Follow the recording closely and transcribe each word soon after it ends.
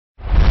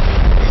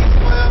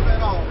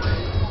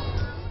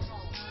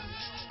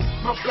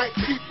black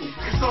people.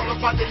 It's all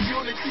about the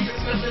unity.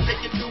 There's nothing they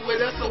can do with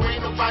us, so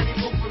ain't nobody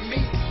moving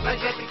me. Like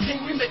the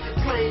king, we make it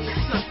plain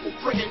and simple.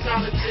 Bringing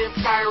knowledge and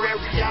fire at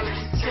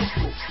reality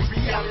simple.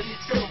 Reality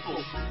simple.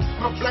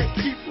 My black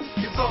people,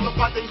 it's all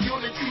about the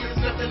unity. There's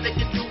nothing they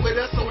can do with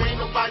us, so ain't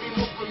nobody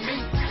moving me.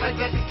 Like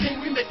the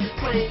king, we make it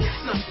plain and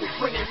simple.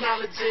 Bringing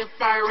knowledge and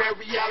fire at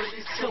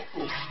reality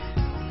simple.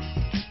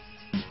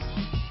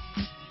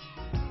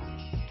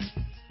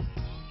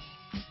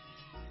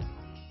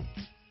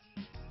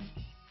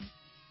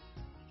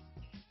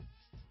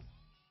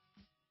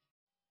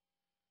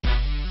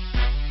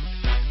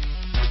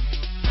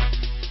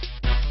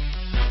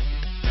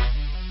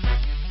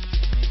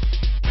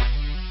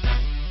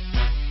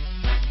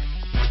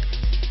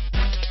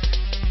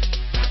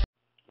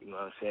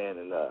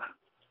 And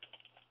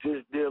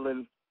just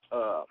dealing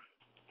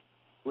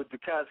with the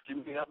conscious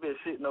community. I've been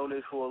sitting on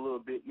this for a little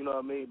bit, you know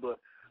what I mean? But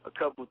a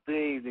couple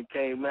things that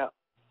came out,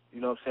 you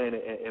know what I'm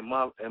saying,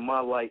 in my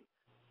light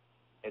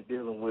and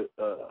dealing with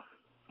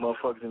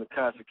motherfuckers in the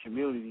conscious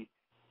community,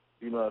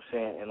 you know what I'm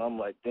saying? And I'm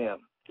like, damn,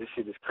 this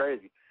shit is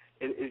crazy.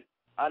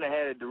 I done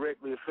had it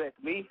directly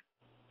affect me,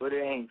 but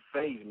it ain't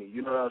phased me,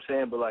 you know what I'm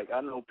saying? But like,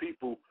 I know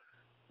people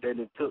that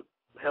done took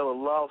hella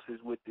losses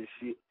with this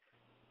shit,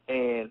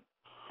 and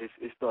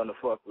it's starting to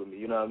fuck with me,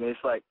 you know what I mean?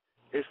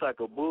 It's like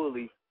a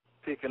bully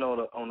picking on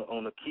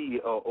a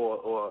kid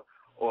or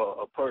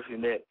a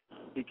person that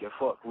he can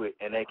fuck with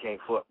and they can't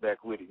fuck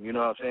back with him, you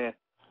know what I'm saying?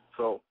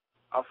 So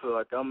I feel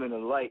like I'm in the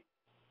light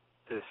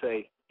to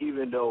say,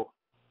 even though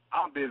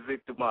I've been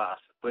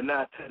victimized, but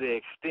not to the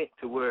extent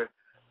to where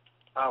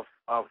I've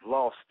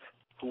lost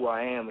who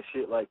I am and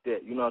shit like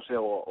that, you know what I'm saying?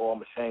 Or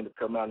I'm ashamed to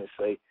come out and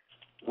say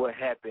what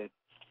happened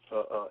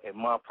in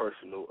my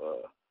personal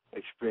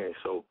experience.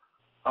 So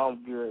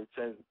I'm going to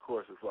change the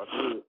course if I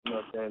could, you know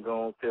what I'm saying,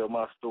 go on tell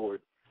my story,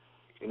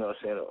 you know what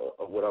I'm saying,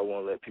 of what I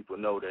want to let people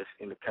know that's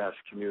in the conscious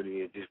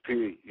community at this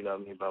period, you know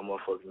what I mean, by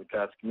motherfuckers in the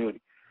conscious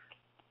community.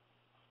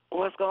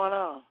 What's going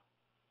on?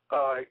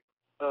 All right,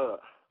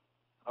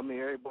 I mean,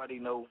 everybody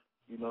know,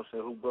 you know what I'm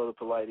saying, who Brother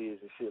Polight is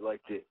and shit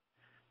like that.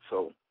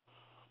 So,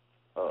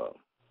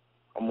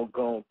 I'm going to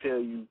go and tell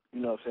you,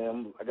 you know what I'm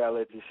saying, I got to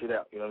let this shit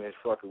out, you know what I mean, it's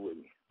fucking with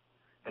me.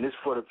 And this is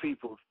for the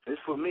people, this is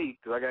for me,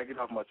 because I got to get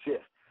off my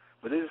chest.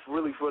 But this is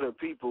really for the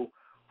people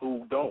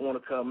who don't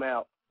want to come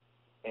out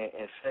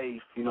and say,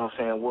 you know what I'm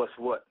saying, what's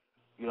what,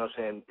 you know what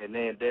I'm saying, and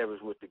their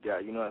endeavors with the guy,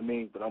 you know what I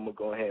mean? But I'm going to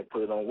go ahead and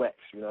put it on wax,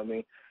 you know what I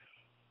mean?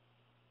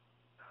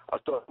 I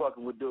started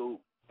fucking with dude,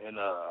 and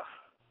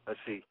let's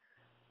see,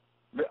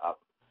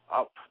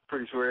 I'm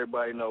pretty sure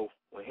everybody know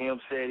when him,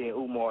 Sadie, and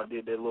Umar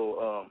did that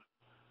little,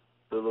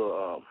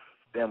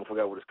 damn, I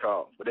forgot what it's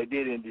called, but they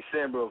did it in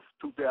December of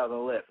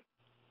 2011,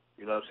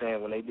 you know what I'm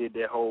saying, when they did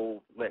that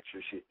whole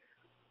lecture shit.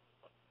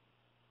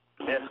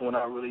 That's when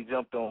I really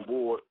jumped on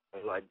board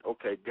and like,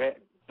 okay, that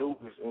dude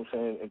is, you know what I'm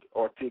saying, and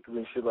articulate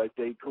and shit like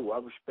that, cool. I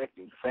respect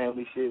him,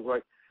 family shit,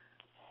 right?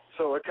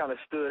 So it kind of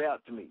stood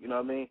out to me, you know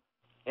what I mean?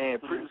 And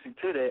previously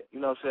to that, you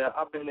know what I'm saying,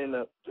 I've been in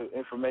the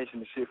information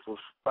and shit for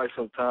quite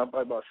some time,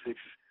 probably about six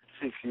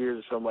years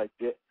or something like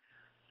that.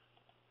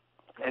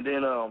 And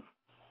then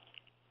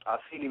I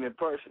seen him in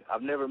person.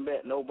 I've never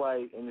met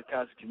nobody in the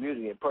conscious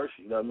community in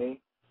person, you know what I mean?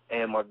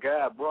 And my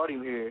guy brought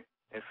him here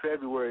in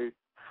February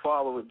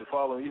the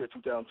following year,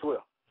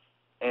 2012.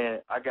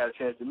 And I got a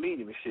chance to meet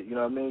him and shit, you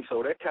know what I mean?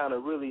 So that kind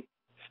of really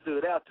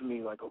stood out to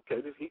me, like,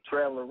 okay, he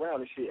traveling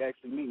around and shit,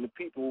 actually meeting the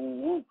people,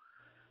 woo.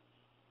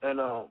 And,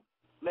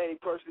 man, he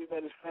personally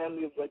met his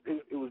family.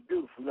 It was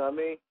beautiful, you know what I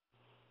mean?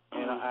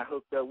 And I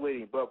hooked up with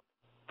him. But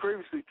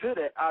previously to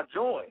that, I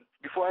joined.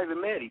 Before I even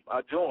met him,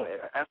 I joined.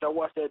 After I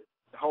watched that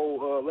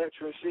whole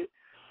lecture and shit,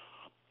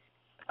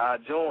 I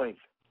joined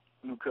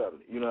New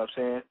Covenant, you know what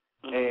I'm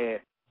saying? And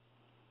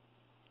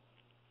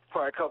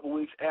probably a couple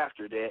weeks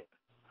after that,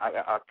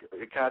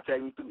 it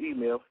contacted me through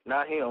email,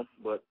 not him,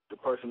 but the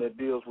person that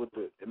deals with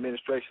the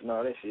administration and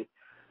all that shit,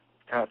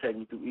 contacted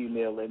me through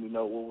email, let me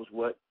know what was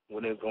what,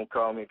 when they was going to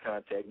call me and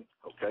contact me,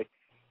 okay?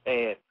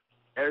 And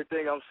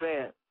everything I'm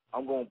saying,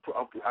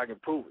 I can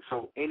prove it.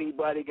 So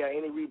anybody got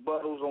any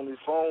rebuttals on this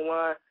phone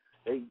line,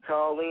 they can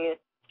call in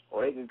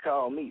or they can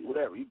call me,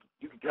 whatever. You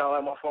can call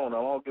out my phone.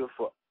 I don't give a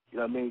fuck. You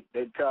know what I mean?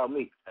 They can call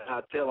me, and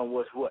I'll tell them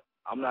what's what.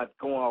 I'm not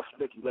going off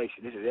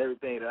speculation. This is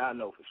everything that I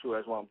know for sure.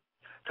 That's why I'm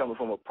coming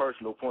from a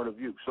personal point of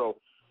view. So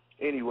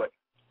anyway,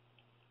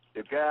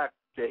 the guy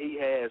that he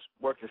has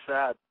working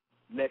side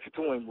next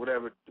to him,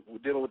 whatever,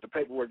 dealing with the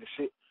paperwork and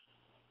shit,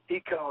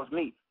 he calls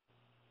me.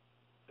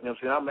 You know what I'm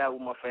saying? I'm out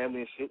with my family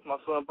and shit. My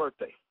son's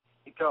birthday.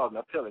 He calls me.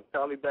 I tell him,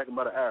 call me back in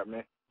about an hour,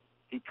 man.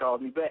 He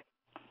called me back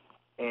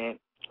and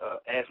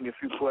asked me a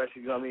few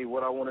questions, you know what I mean,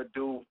 what I want to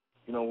do,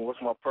 you know,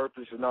 what's my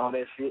purpose and all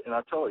that shit. And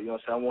I told you, you know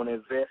what I'm saying, I want to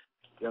invest.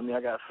 You know what I mean?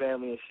 I got a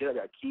family and shit. I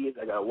got kids.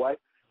 I got a wife.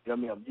 You know what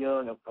I mean? I'm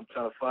young. I'm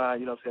trying to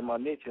find, you know what I'm saying, my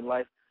niche in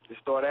life to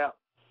start out,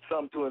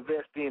 something to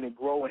invest in and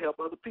grow and help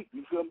other people.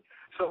 You feel me?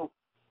 So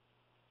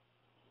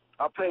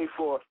I paid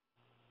for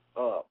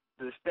the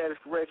status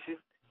correction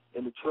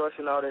and the trust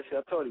and all that shit.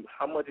 I told you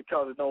how much it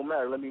costs. It don't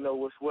matter. Let me know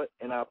what's what,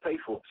 and I'll pay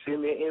for it.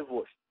 Send me an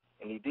invoice.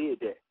 And he did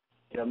that.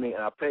 You know what I mean?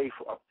 And I paid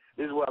for,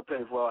 this is what I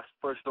paid for when I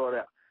first started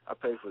out. I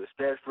paid for the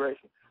status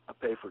correction, I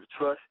paid for the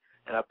trust,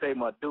 and I paid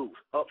my dues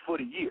up for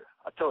the year.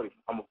 I told him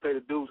I'm going to pay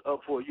the dues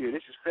up for a year.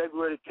 This is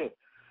February 10th.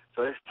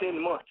 So that's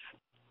 10 months.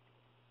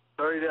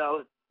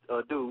 $30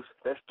 dues,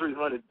 that's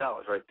 $300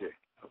 right there,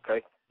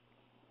 okay?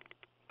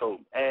 So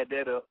add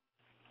that up.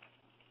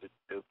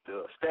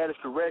 The status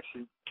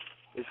correction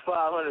is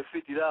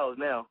 $550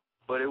 now,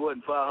 but it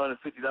wasn't $550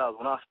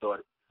 when I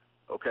started,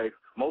 okay?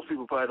 Most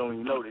people probably don't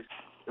even know this.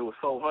 It was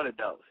 $400,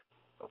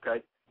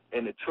 okay?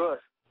 And the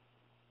trust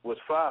was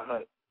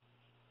 $500,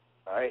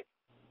 all right?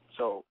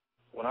 So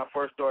when I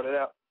first started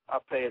out, I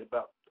paid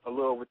about a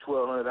little over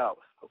 $1,200,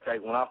 okay,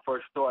 when I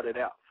first started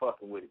out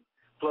fucking with it,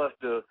 plus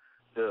the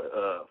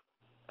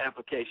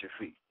application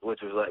fee, which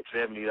was like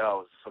 $70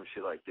 or some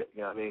shit like that,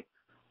 you know what I mean?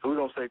 So we're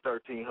going to say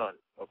 $1,300,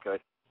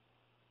 okay?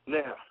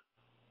 Now,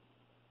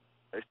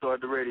 they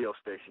started the radio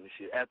station and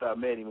shit. After I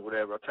met him or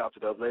whatever, I chopped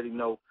it up, let him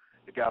know.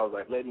 The guy was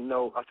like, let him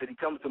know. I said, he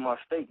coming to my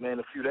state, man, in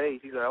a few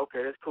days. He's like,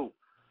 okay, that's cool.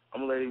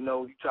 I'm going to let him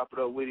know. You chop it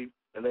up with him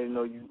and let him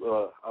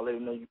know I'll let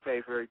him know you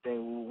pay for everything,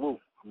 woo-woo.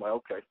 I'm like,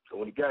 okay. So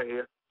when he got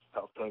here,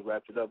 talked to him,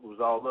 wrapped it up. It was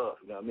all love,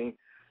 you know what I mean?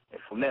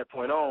 And from that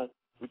point on,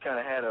 we kind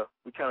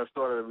of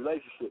started a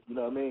relationship, you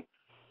know what I mean?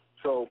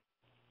 So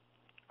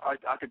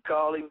I could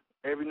call him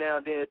every now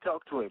and then and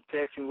talk to him,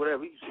 text him,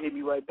 whatever. He used to hit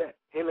me right back.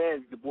 Him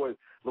and the boy,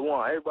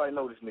 Lawan. Everybody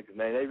know this nigga,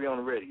 man. They be on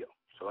the radio.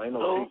 So ain't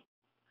no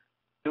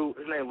dude,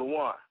 his name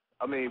Lawan.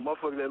 I mean,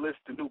 motherfucker that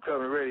listens to New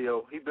Covenant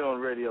Radio, he been on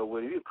the radio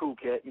with him. He a cool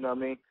cat, you know what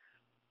I mean?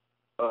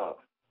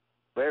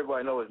 But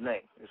everybody know his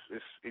name.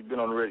 He's been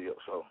on the radio,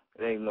 so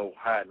it ain't no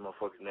hiding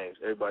motherfuckers' names.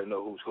 Everybody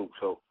know who's who.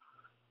 So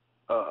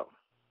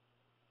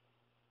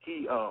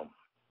he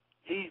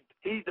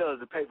does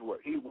the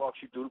paperwork. He walks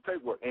you through the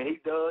paperwork, and he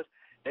does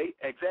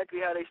exactly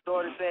how they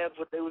started saying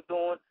what they was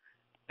doing.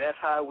 That's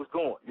how it was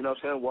going. You know what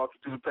I'm saying? Walk you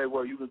through the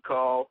paperwork. You can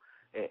call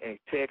and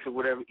text or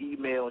whatever,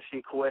 email and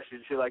shit,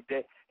 questions and shit like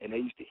that, and they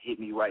used to hit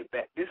me right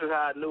back. This is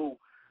how I knew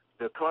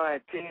the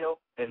clientele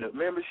and the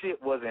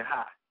membership wasn't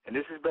high. And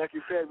this is back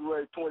in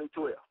February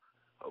 2012,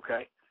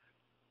 okay?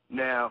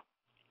 Now,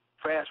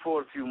 fast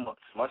forward a few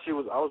months. I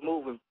was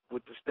moving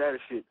with the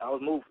status shit. I was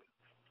moving,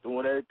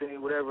 doing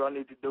everything, whatever I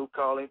need to do,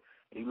 calling,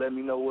 and he let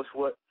me know what's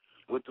what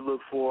to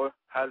look for,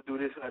 how to do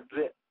this, how to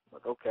do that. I'm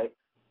like, okay.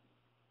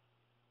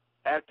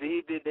 After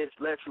he did this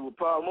lecture with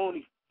Paul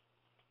Mooney,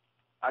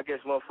 I guess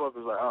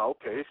motherfuckers like, oh,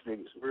 okay, this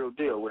nigga's a real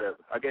deal, whatever.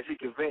 I guess he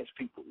convinced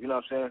people, you know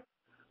what I'm saying?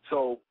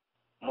 So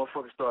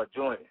motherfuckers started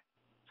joining.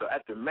 So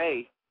after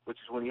May, which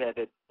is when he had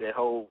that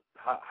whole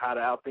how to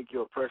outthink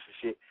your oppressor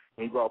shit,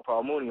 and he brought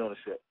Paul Mooney on the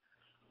set,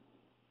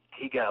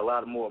 he got a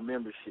lot of more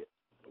membership,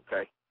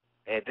 okay?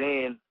 And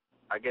then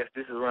I guess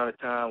this is around the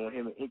time when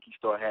him and Inky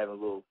started having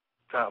a little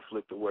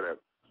conflict or whatever.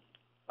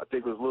 I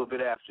think it was a little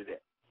bit after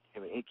that.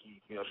 Him and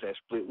Inky, you know what I'm saying,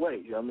 split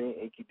ways, you know what I mean?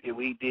 Inky did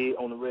what he did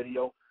on the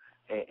radio,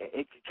 and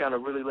Inky kind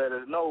of really let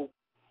us know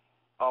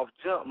off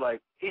jump,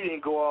 like, he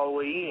didn't go all the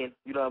way in,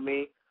 you know what I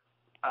mean?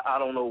 I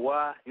don't know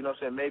why, you know what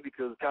I'm saying, maybe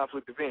because of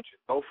conflict of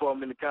interest. Both of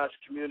them in the conscious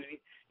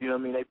community, you know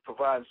what I mean, they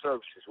providing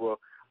services. Well,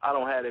 I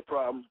don't have that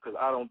problem because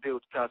I don't deal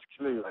with the conscious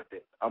community like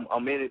that.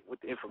 I'm in it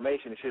with the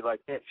information and shit like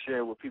that,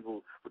 sharing with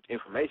people with the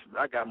information, but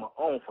I got my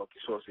own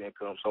fucking source of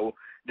income, so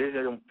this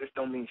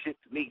don't mean shit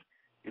to me.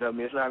 You know what I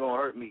mean? It's not going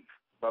to hurt me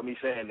by me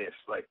saying this.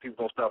 Like,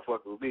 people don't stop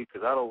fucking with me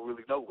because I don't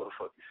really know what the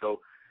fuck.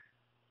 So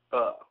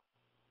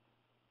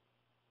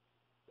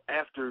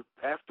after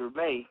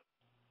May,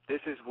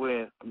 this is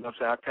when, you know what I'm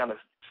saying, I kind of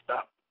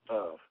stopped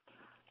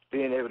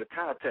being able to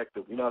contact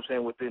them, you know what I'm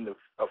saying, within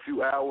a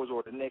few hours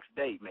or the next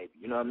day maybe.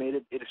 You know what I mean?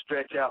 It'll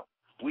stretch out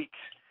weeks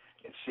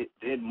and shit,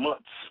 then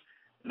months.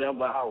 And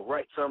then I'll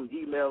write something,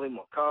 email him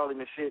or call him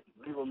and shit,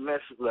 leave him a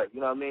message, like, you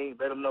know what I mean,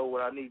 let him know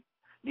what I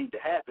need to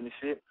happen and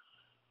shit.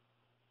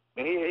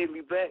 And he'll hit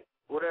me back,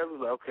 whatever,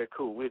 like, okay,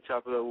 cool, we'll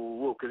chop it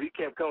up, because he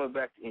kept coming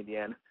back to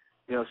Indiana.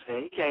 You know what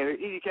I'm saying?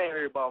 He came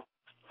here about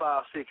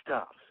 5-6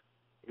 times.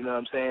 You know what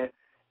I'm saying?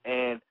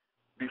 And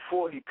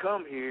before he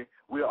come here,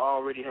 we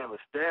already have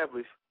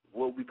established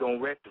what we going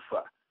to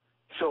rectify.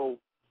 So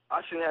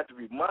I shouldn't have to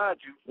remind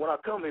you when I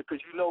come here,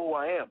 because you know who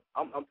I am.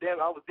 I was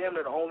damn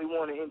near the only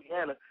one in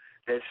Indiana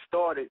that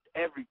started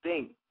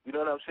everything. You know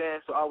what I'm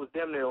saying? So I was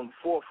damn near on the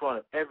forefront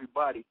of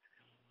everybody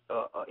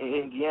in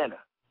Indiana.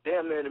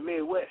 Damn near in the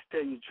Midwest,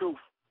 tell you the truth.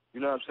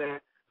 You know what I'm saying?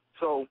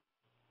 So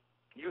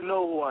you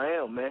know who I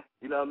am, man.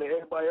 You know what I mean?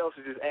 Everybody else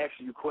is just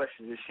asking you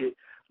questions and shit,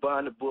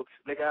 buying the books.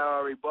 Nigga, I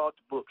already bought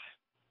the books.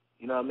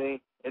 You know what I mean?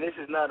 And this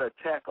is not an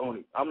attack on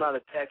him. I'm not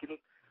attacking him.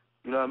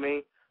 You know what I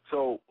mean?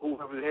 So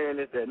whoever's hearing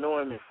this that know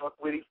him and fuck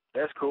with him,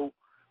 that's cool.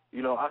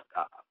 You know,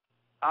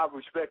 I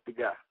respect the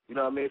guy, you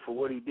know what I mean, for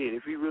what he did.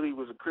 If he really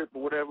was a crip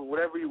or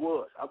whatever he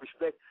was, I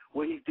respect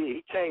what he did.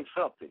 He changed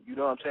something, you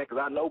know what I'm saying,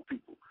 because I know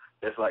people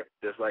that's like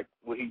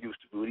what he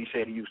used to be, what he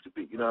said he used to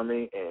be, you know what I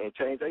mean, and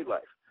changed their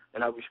life.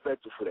 And I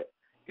respect him for that,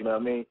 you know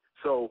what I mean?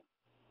 So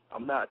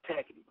I'm not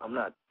attacking him. I'm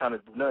not trying to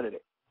do none of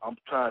that. I'm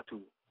trying to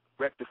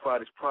rectify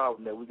this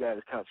problem that we got in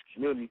this conscious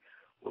community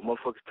with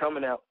motherfuckers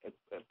coming out and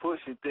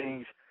pushing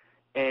things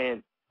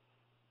and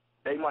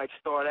they might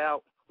start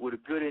out with a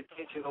good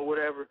intention or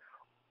whatever,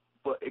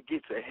 but it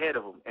gets ahead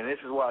of them. And this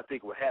is why I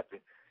think what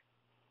happened.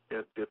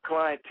 The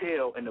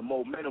clientele and the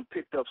momentum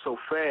picked up so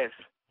fast,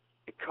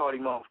 it caught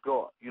him off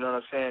guard. You know what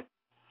I'm saying?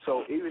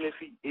 So even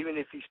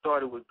if he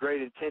started with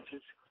great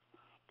intentions,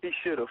 he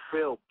should have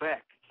fell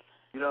back.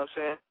 You know what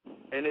I'm saying?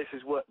 And this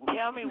is what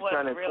tell me what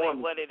it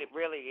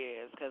really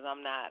is, because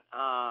I'm not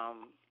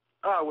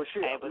well,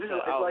 shit. able This to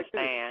is like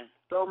understand. This.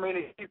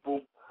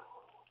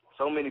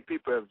 So many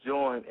people have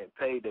joined and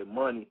paid their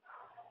money,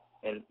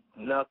 and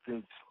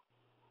nothing's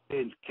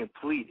been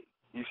completed.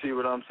 You see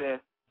what I'm saying?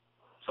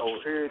 So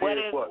here it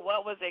is.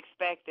 What was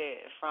expected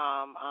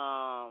from?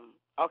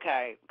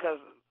 Okay, because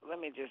let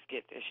me just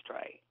get this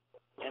straight,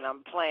 and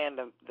I'm playing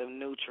the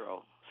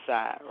neutral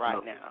side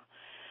right now.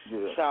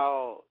 Yeah.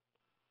 So,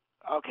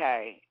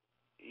 okay,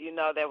 you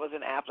know there was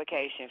an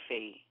application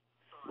fee.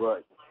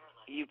 Right.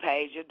 You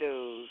paid your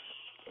dues.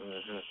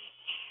 Mhm.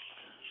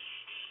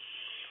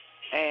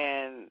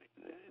 And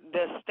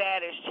the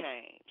status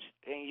changed,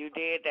 and you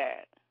did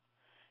that.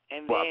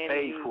 And well, then I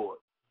paid for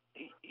it.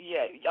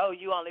 Yeah. Oh,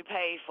 you only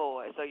paid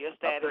for it, so your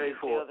status is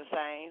still the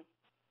same?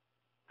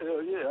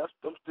 Hell yeah,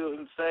 I'm still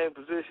in the same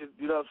position,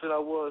 you know what I'm saying, I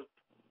was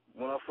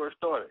when I first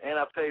started. And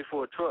I paid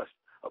for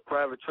a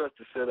private trust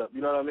to set up,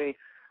 you know what I mean?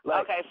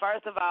 Like, okay,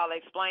 first of all,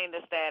 explain the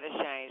status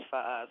change for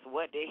us.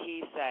 What did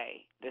he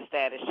say the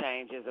status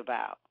change is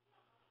about?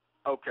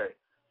 Okay.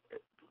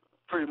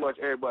 Pretty much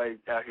everybody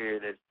out here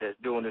that's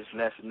doing this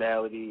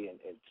nationality and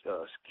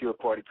secure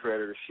party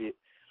creditor shit,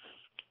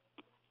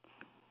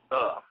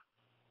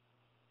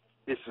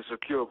 it's a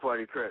secure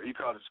party creditor. You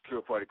call it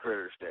secure party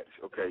creditor status,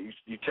 okay?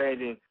 You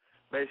changing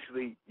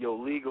basically your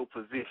legal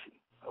position,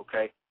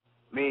 okay?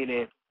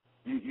 Meaning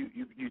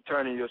you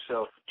turning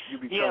yourself, you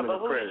becoming a creditor. Yeah, but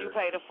who did you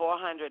pay the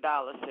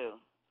 $400 to?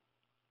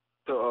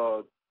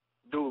 To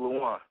do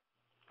Lawan.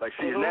 Like,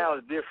 see, now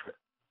it's different.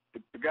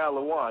 The guy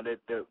Lawan,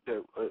 that's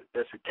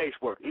a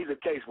caseworker. He's a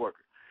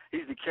caseworker.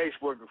 He's the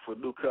caseworker for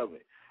New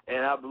Covenant.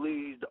 And I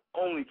believe he's the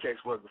only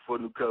caseworker for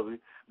New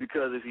Covenant,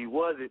 because if he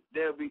wasn't,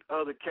 there'll be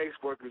other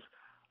caseworkers,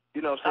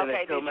 you know what I'm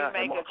saying, that come out. Okay,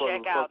 did you make a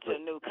check out to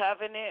New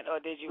Covenant, or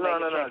did you make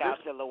a check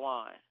out to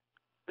Lawan?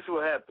 This is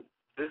what happened.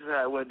 This is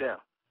how it went down.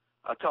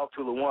 I talked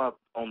to Lawan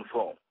on the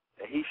phone,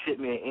 and he sent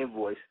me an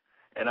invoice,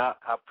 and I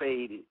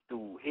paid it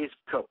through his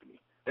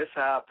company. That's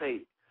how I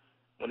paid it.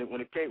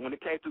 When it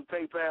came through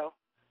PayPal,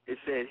 it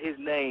said his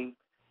name,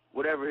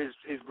 whatever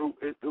his group,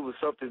 it was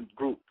something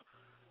group,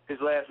 his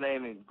last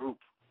name and group,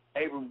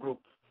 Abram Group.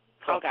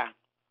 Okay.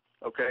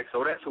 Okay,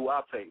 so that's who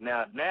I paid.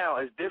 Now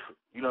it's different.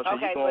 You know what I'm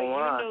saying? Okay, you go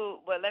online.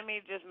 but let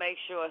me just make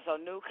sure. So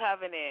New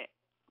Covenant,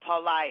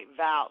 Polight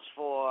vouched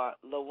for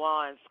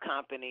Lawan's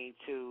company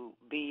to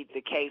be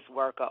the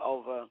caseworker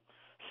over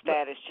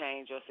status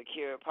change or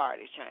secure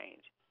party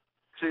change.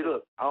 See,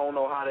 look, I don't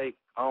know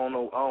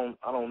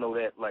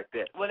that like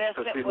that. Well,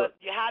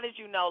 how did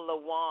you know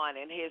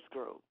Lawan and his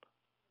group?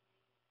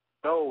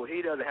 No,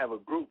 he doesn't have a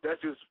group.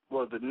 That's just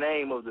the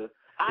name of the.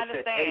 I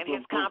understand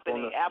his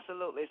company,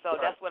 absolutely. So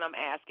that's what I'm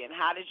asking.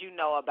 How did you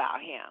know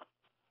about him?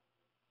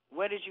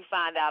 Where did you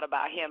find out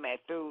about him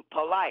through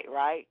Polight,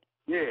 right?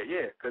 Yeah,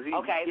 because he.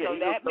 Okay, yeah, so he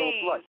that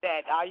means Polight.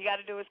 that all you got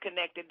to do is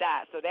connect the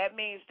dots. So that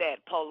means that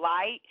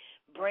Polight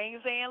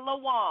brings in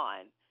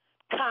Lawan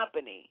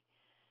company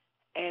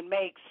and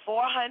makes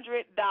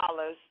 $400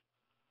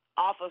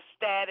 off of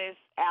status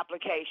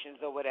applications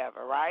or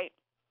whatever, right?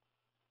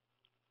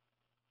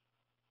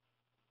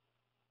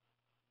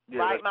 Yeah,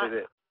 right, let's say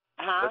that.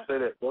 Huh? Let's say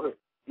that. Go ahead.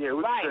 Yeah,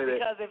 we can say that. Right,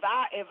 because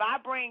if I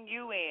bring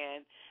you in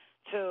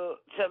to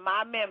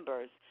my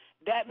members,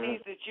 that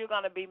means that you're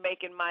going to be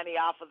making money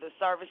off of the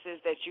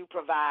services that you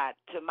provide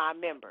to my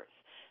members.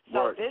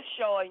 So this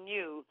showing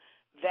you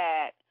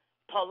that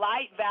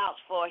Polight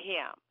vouched for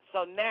him.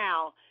 So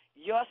now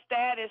your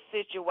status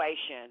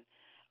situation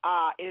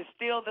is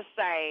still the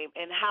same.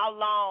 And how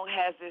long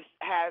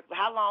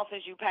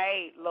since you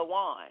paid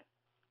Lawan?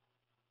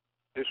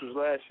 This was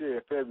last year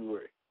in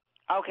February.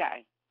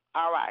 Okay.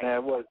 All right.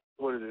 And what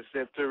is it,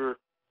 September?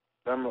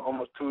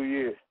 Almost 2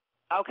 years.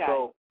 Okay.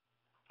 So,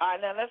 all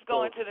right, now let's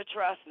go into the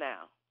trust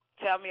now.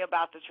 Tell me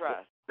about the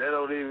trust. They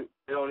don't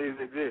even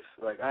exist.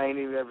 Like, I ain't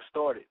even ever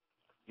started.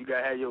 You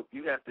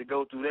have to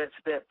go through that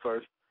step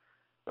first,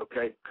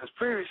 okay? Because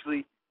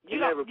previously you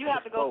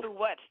have to go through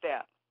what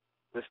step?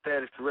 The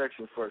status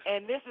correction first.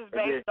 And this is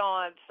based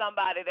on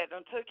somebody that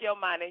done took your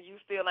money and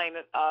you still ain't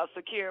a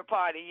secure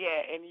party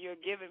yet, and you're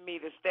giving me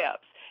the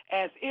steps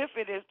as if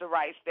it is the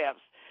right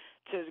steps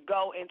to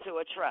go into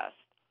a trust.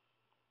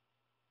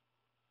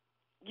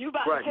 You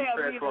about to tell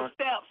me the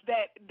steps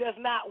that does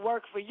not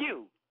work for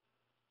you,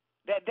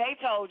 that they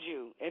told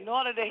you in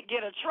order to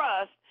get a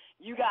trust,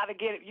 you got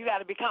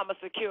to become a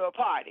secure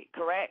party,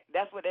 correct?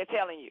 That's what they're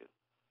telling you.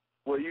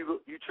 Well,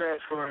 you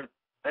transfer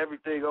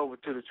everything over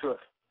to the trust.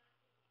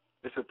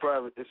 It's a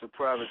private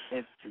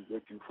entity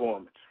that you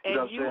form.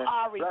 And you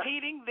are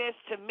repeating this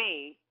to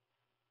me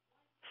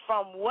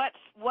from what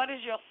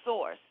is your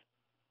source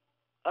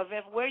of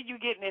where are you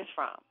getting this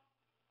from?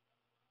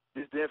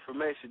 It's the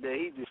information that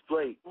he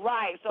displayed.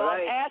 Right. So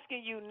I'm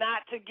asking you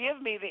not to give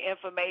me the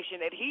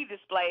information that he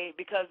displayed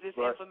because this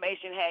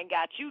information hadn't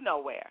got you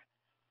nowhere.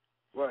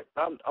 Right.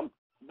 I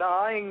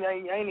ain't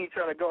even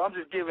trying to go. I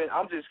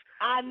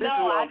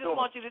know. I just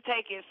want you to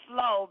take it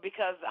slow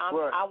because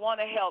I want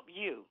to help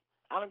you.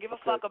 I don't give a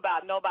fuck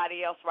about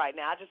nobody else right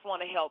now. I just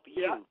want to help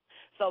you. Yeah.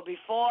 So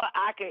before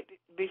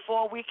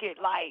we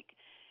could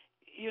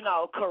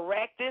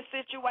correct this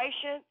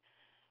situation,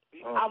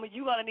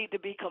 you're going to need to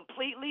be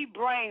completely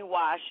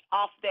brainwashed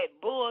off that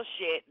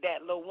bullshit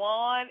that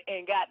LaJuan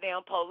and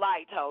goddamn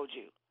Polight told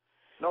you.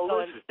 No,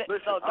 listen,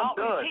 so don't I'm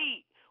done.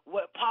 repeat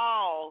what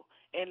Paul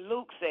and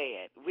Luke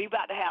said. We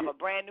about to have a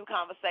brand new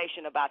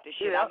conversation about this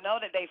shit. Yeah. I know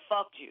that they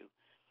fucked you.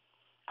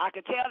 I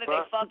could tell that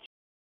they fucked you.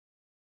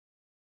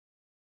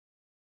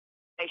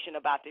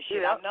 About this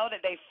shit. Yeah. I know that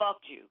they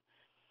fucked you.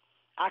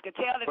 I could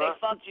tell that they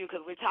fucked you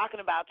because we're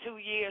talking about 2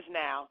 years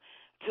now.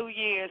 2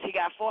 years, he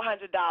got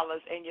 $400,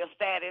 and your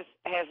status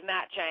has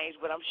not changed,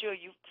 but I'm sure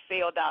you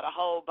filled out a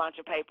whole bunch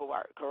of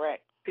paperwork,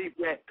 correct? Peep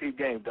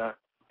game, Don.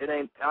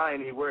 I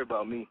ain't even worried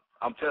about me.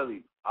 I'm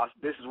telling you,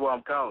 this is what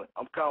I'm calling.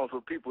 I'm calling for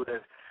people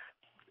that's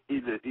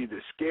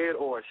either scared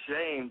or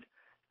ashamed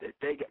that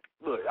they got.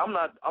 Look, I'm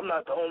not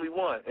the only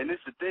one, and this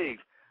is the thing.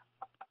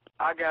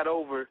 I got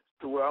over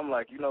to where I'm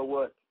like, you know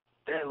what?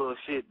 That little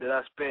shit that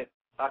I spent,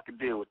 I could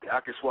deal with it. I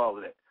could swallow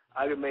that.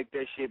 I could make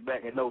that shit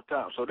back in no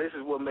time. So this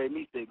is what made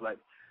me think, like,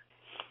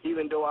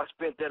 even though I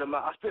spent that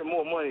amount, I spent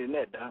more money than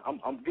that,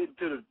 Don. I'm getting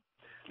to the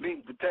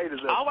meat and potatoes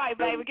of it. All right,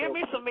 baby, give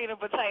me some meat and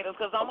potatoes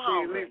because I'm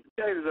hungry. Meat and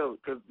potatoes of it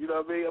because, you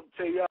know what I mean? I'm going to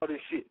tell y'all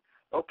this shit.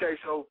 Okay,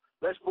 so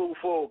let's move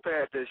forward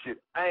past that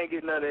shit. I ain't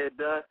getting none of that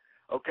done,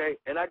 okay?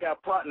 And I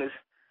got partners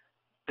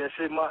that's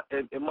in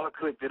my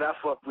clique that I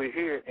fuck with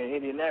here in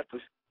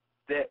Indianapolis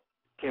that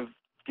can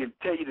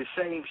tell you the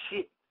same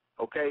shit,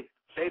 okay?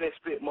 They done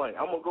spent money.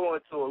 I'm going to go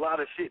into a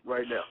lot of shit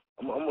right now.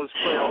 I'm going to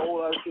explain a whole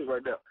lot of shit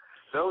right now.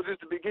 That was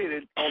just the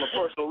beginning on a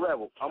personal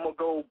level. I'm going to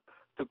go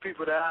to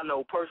people that I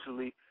know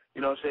personally,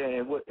 you know what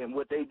I'm saying, and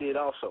what they did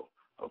also,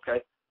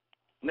 okay?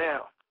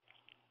 Now,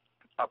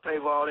 I pay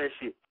for all that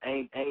shit.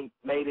 Ain't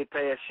made it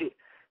past shit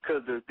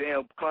because the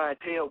damn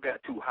clientele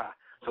got too high.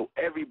 So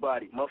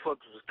everybody,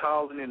 motherfuckers was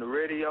calling in the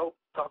radio,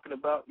 talking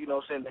about, you know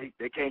what I'm saying,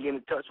 they can't get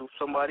in touch with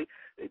somebody.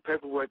 Their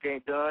paperwork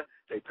ain't done.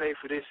 They paid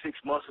for this 6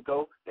 months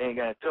ago. They ain't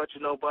got in touch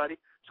with nobody.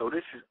 So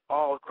this is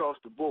all across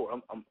the board.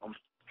 I'm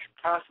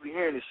constantly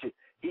hearing this shit,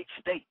 each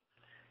state,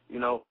 you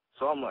know.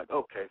 So I'm like,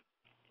 okay,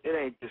 it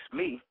ain't just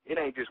me. It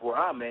ain't just where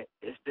I'm at.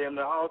 It's damn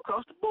near all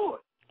across the board.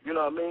 You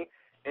know what I mean?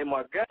 And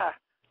my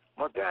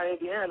guy in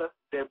Indiana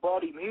that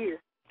brought him here,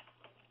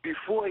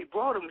 before he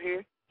brought him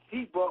here,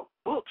 he brought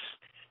books.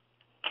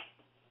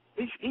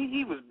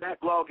 He was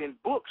backlogging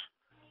books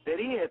that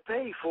he had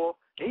paid for.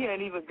 He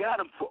ain't even got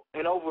them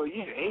in over a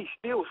year, and he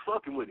still was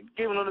fucking with him,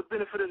 giving him the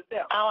benefit of the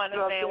doubt. I don't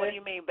understand. What do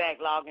you mean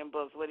backlogging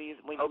books? What do you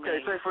mean?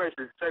 Say for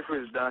instance,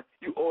 Don,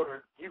 you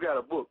got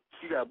a book.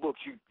 You got books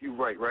you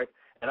write, right?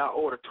 And I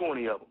ordered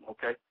 20 of them,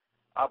 okay?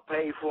 I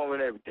paid for them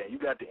and everything. You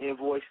got the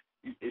invoice.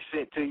 It's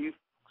sent to you.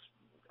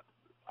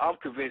 I'm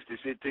convinced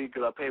it's sent to you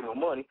because I paid my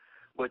money,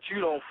 but you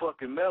don't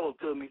fucking mail them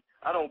to me.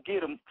 I don't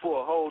get them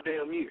for a whole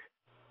damn year.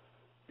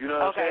 You know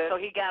what I'm saying? Okay, so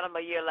he got them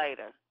a year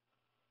later.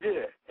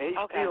 Yeah, and he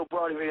still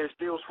brought him here and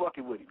still was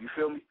fucking with him. You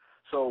feel me?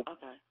 So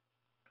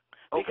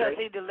because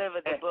he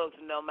delivered the books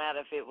no matter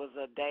if it was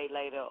a day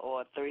later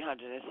or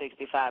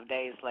 365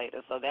 days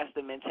later. So that's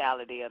the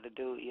mentality of the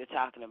dude you're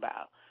talking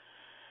about.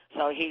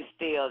 So he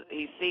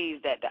sees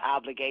that the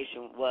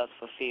obligation was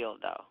fulfilled,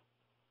 though.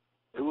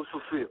 It was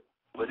fulfilled,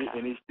 but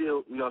and he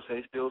still, you know what I'm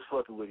saying, he still was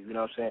fucking with him, you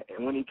know what I'm saying?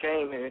 And when he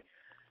came here,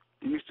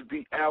 he used to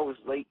be hours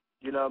late,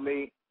 you know what I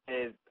mean?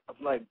 And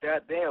I'm like,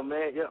 goddamn,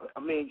 man, you know, I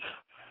mean,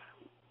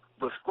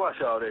 but squash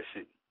all that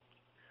shit.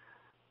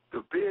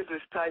 The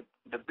business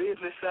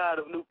side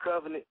of New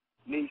Covenant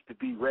needs to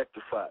be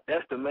rectified.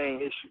 That's the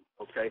main issue,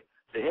 okay?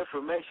 The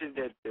information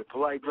that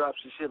Polight drops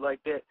and shit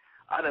like that,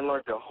 I done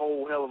learned a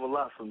whole hell of a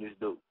lot from this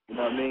dude. You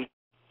know what I mean?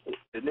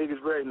 The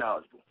nigga's very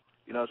knowledgeable.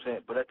 You know what I'm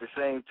saying? But at the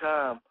same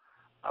time,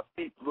 I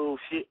peeped little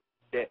shit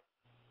that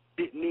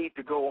didn't need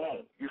to go on.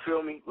 You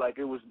feel me? Like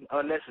it was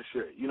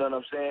unnecessary. You know what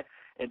I'm saying?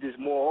 And just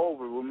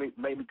moreover, what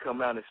made me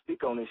come out and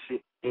speak on this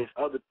shit is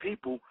other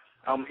people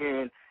I'm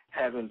hearing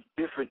having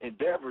different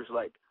endeavors,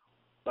 like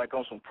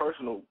on some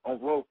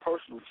real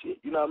personal shit.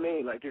 You know what I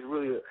mean? Like it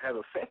really have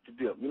affected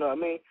them. You know what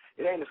I mean?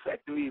 It ain't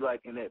affected me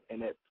like in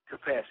that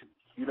capacity.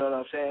 You know what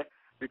I'm saying?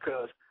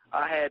 Because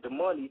I had the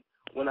money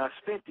when I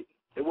spent it.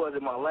 It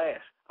wasn't my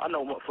last. I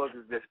know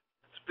motherfuckers that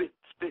spit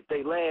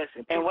their last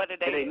and what did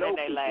they spend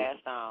their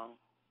last on?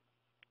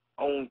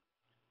 On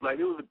like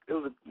it was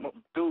a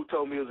dude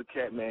told me it was a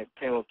cat man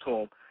came up to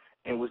him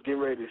and was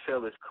getting ready to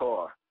sell his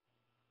car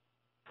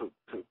to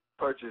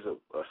purchase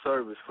a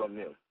service from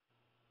them.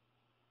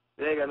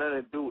 It ain't got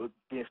nothing to do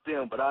against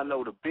them, but I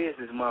know the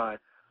business mind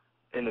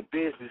and the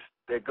business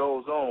that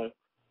goes on.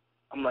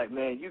 I'm like,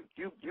 man, you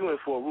in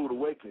for a rude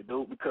awakening,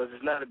 dude, because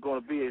it's not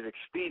going to be as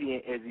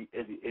expedient as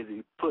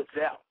he puts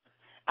out.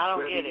 I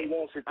don't get it. He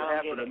wants it to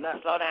happen or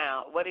not. Slow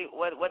down.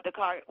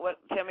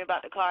 Tell me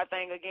about the car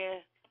thing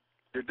again.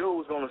 The dude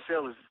was gonna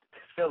sell his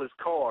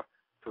car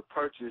to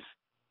purchase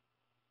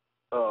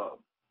a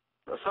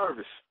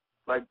service.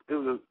 Like it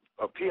was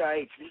a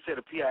PIH. He said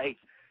a PIH.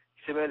 He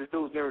said, man, this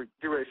dude's getting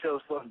ready to sell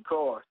his fucking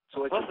car.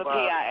 So what's a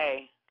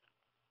PIA?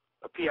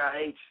 A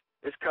PIH.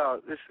 It's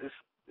called this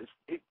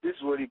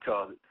is what he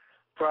calls it.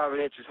 Private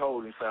Interest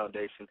Holding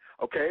Foundation.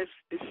 Okay,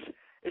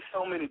 it's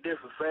so many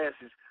different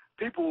facets.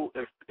 People,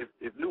 if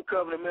New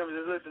Covenant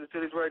members are listening to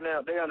this right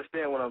now, they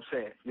understand what I'm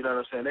saying. You know what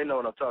I'm saying? They know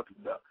what I'm talking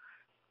about.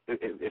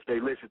 If they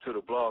listen to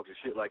the blogs and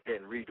shit like that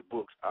and read the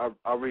books,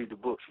 I read the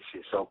books and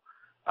shit. So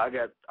I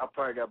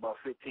probably got about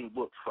 15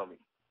 books from me.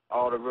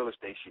 All the real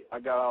estate shit. I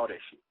got all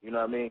that shit. You know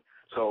what I mean?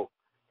 So,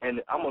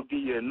 and I'm gonna give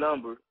you a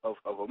number of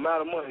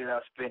amount of money that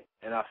I spent,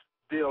 and I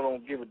still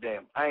don't give a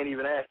damn. I ain't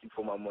even asking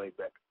for my money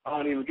back. I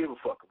don't even give a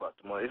fuck about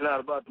the money. It's not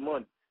about the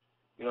money.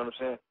 You know what I'm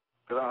saying?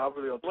 Because I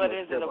really don't. What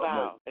is it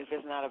about? If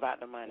it's not about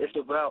the money, it's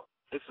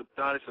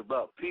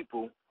about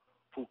people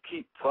who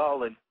keep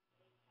falling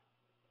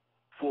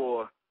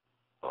for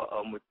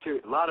a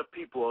material. A lot of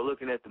people are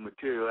looking at the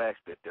material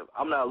aspect of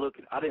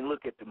it. I didn't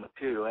look at the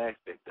material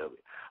aspect of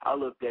it. I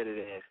looked at it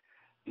as,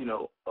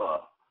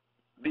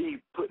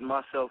 me putting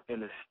myself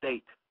in a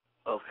state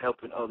of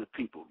helping other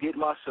people, get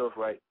myself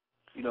right.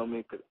 You know what I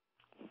mean? 'Cause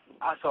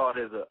I saw it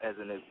as a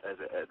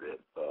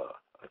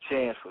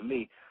chance for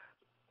me.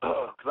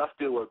 Because I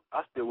still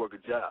work a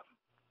job.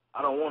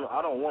 I don't want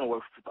to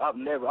work.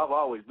 I've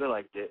always been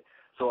like that.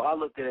 So I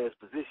looked at it as a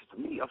position for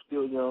me. I'm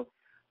still young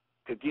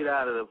to get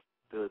out of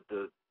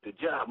the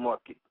job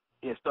market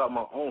and start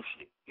my own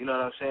shit. You know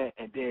what I'm saying?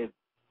 And then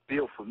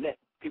build from that.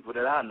 People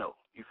that I know.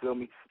 You feel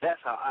me?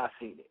 That's how I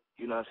seen it.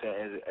 You know what I'm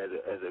saying?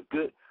 As a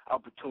good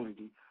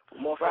opportunity.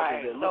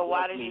 Right. So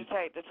why did you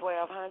take the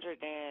 $1,200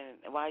 then?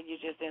 Why you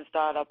just didn't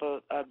start up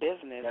a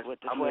business with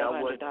the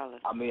 $1,200?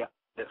 I mean,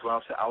 that's what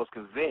I'm saying. I was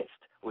convinced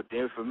with the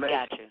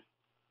information. Gotcha.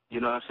 You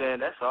know what I'm saying?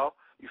 That's all.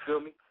 You feel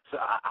me? So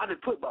I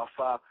just put about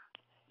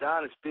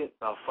Don has spent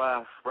about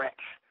 5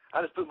 racks.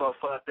 I just put about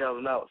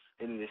 $5,000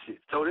 in this shit.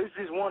 So this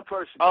is one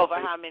person. Over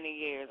how many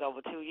years?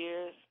 Over 2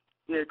 years?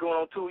 Yeah, going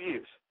on 2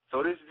 years.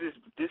 So this is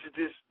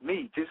just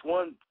me, just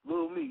one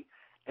little me,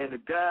 and the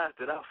guys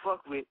that I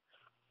fuck with.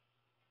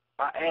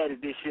 I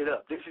added this shit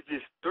up. This is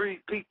just 3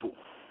 people,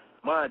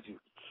 mind you.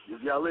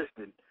 If y'all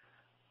listening,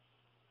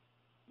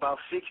 about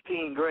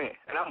 16 grand,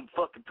 and I'm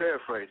fucking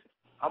paraphrasing.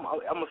 I'm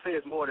gonna say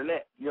it's more than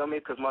that. You know what I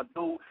mean? Because my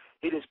dude,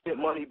 he done spent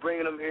money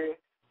bringing them here.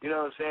 You know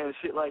what I'm saying?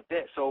 Shit like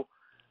that. So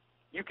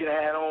you can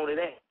add on to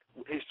that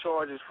his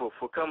charges for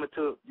coming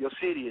to your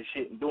city and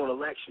shit and doing a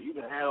lecture. You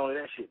can add on to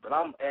that shit. But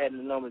I'm adding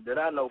the numbers that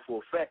I know for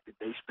a fact that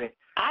they spent.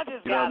 I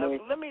just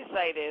let me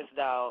say this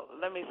though.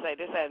 Let me say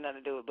this has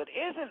nothing to do with it. But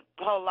isn't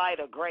Polight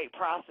a great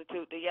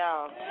prostitute to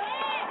y'all?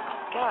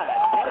 God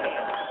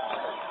damn.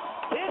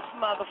 This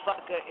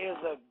motherfucker is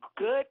a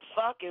good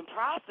fucking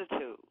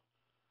prostitute.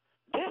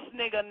 This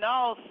nigga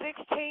knows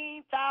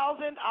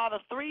 16,000 out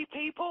of 3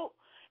 people,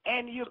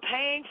 and you're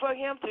paying for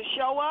him to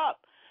show up.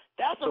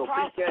 That's a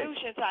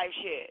prostitution type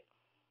shit.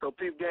 So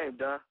peep game,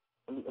 Don.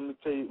 Let me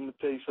tell you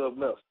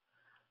something else.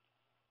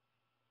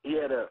 He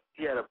had a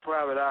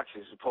private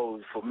auction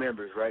supposedly for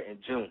members, right,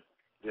 in June,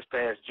 this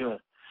past June.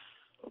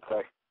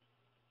 Okay.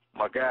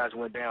 My guys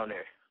went down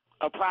there.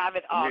 A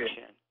private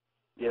auction.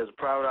 Yeah, it was a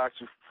private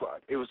auction.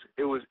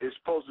 It's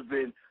supposed to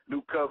be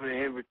New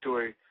Covenant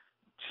inventory,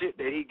 shit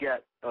that he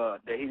got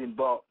that he done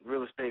bought,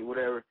 real estate,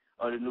 whatever,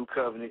 under New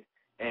Covenant,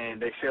 and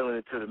they selling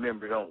it to the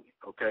members only.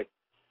 Okay.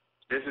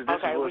 This is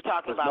we're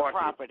talking about marketed.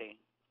 Property.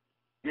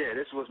 Yeah,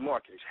 this was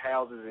marketed,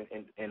 houses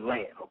and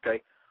land.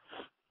 Okay.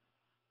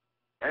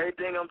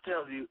 Everything I'm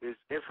telling you is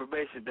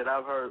information that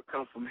I've heard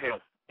come from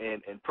him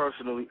and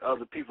personally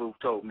other people who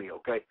told me.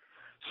 Okay.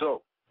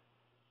 So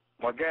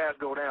my guys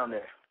go down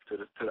there to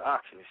the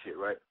auction and shit,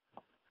 right?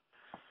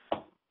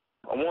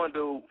 My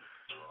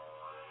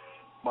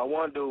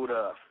one dude,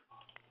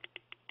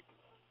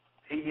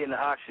 he in the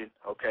auction,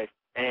 okay,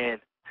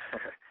 and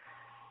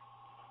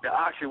the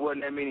auction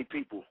wasn't that many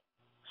people,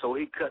 so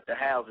he cut the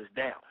houses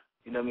down.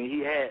 You know what I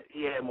mean?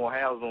 He had more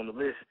houses on the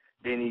list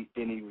than he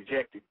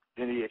expected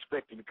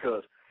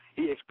because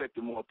he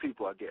expected more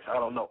people, I guess. I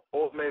don't know.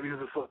 Or maybe it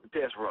was a fucking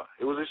test run.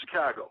 It was in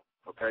Chicago,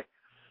 okay?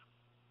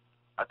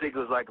 I think it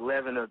was like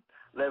 11 or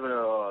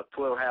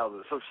 12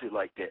 houses, some shit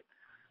like that,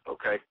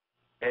 okay?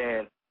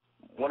 And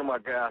one of my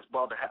guys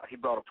bought a house. He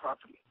bought a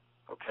property,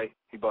 okay?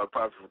 He bought a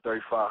property for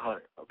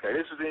 $3,500, okay?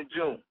 This was in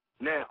June.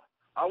 Now,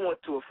 I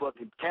went to a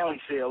fucking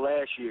county sale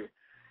last year,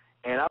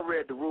 and I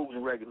read the rules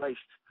and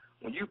regulations.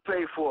 When you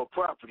pay for a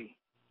property,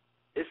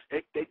 they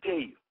tell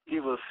you,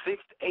 give us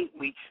 6 to 8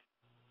 weeks,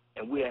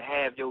 and we'll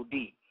have your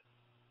deed.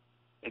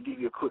 They give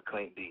you a quick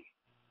claim deed.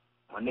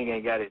 My nigga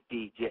ain't got his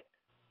deed yet.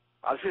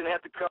 I shouldn't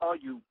have to call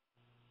you.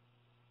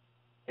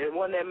 There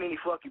wasn't that many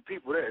fucking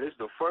people there. This is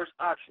the first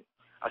auction.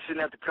 I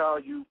shouldn't have to call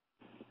you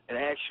and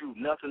ask you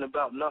nothing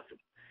about nothing.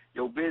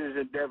 Your business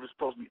endeavor is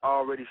supposed to be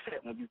already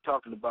set when you're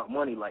talking about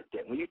money like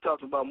that. When you're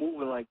talking about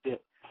moving like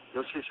that,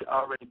 your shit should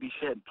already be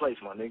set in place,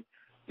 my nigga.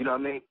 You know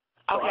what I mean?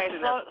 Okay,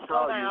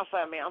 slow down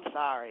for me. I'm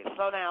sorry.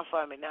 Slow down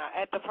for me. Now,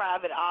 at the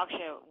private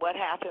auction, what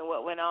happened?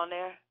 What went on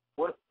there?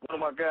 One of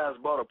my guys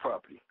bought a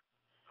property.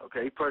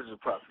 Okay, he purchased a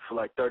property for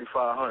like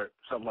 $3,500,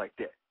 something like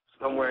that,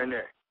 somewhere in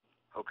there.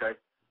 Okay,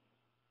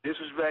 this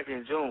was back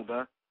in June,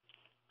 man.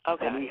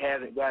 Okay. And he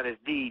hasn't got his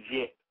deeds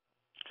yet.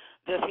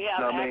 Does he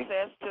have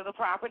access to the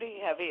property?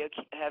 Have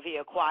he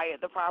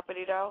acquired the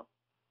property though?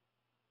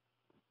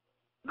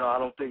 No, I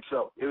don't think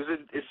so.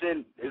 It's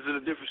in a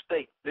different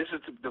state. This is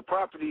the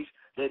properties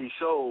that he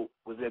sold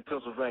was in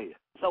Pennsylvania.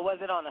 So was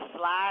it on a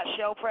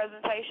slideshow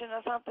presentation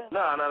or something?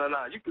 No.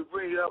 You could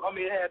bring it up. I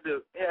mean, it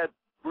had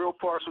real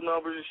parcel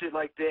numbers and shit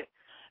like that.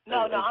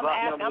 No,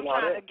 I'm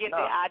trying to get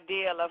the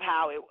idea of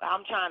how it.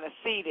 I'm trying to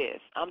see this.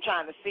 I'm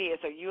trying to see it.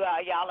 So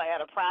y'all are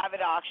at a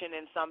private auction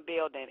in some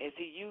building. Is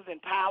he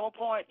using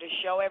PowerPoint to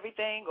show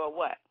everything or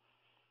what?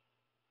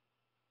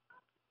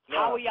 No.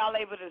 How were y'all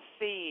able to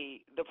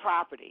see the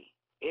property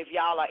if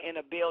y'all are in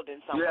a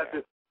building somewhere?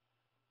 You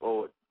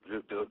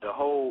have to. The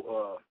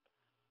whole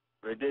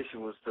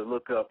rendition was to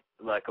look up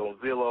like on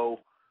Zillow,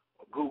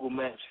 Google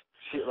Maps,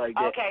 shit like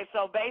that. Okay,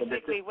 so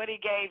basically what he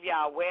gave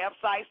y'all,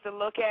 websites to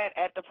look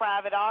at the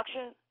private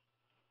auction?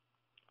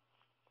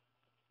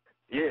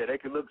 Yeah, they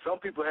could look. Some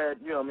people had,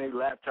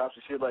 laptops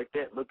and shit like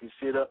that, looking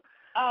shit up.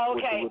 Oh,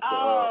 okay. With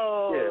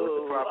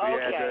the property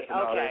address and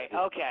all that shit.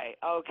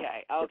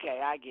 Okay,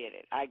 I get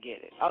it.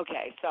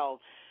 Okay, so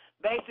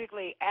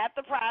basically at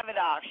the private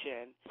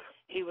auction,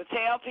 he would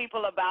tell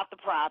people about the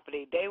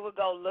property. They would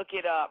go look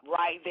it up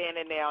right then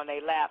and there on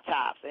their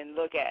laptops and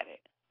look at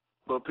it.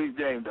 But Pete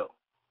James, though,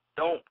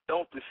 don't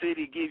the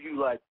city give you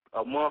like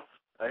a month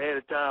ahead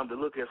of time to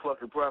look at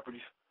fucking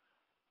properties?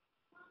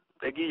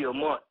 They give you a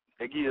month.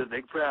 They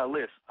put out a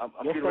list. I'm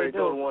getting ready to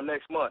go to one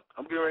next month.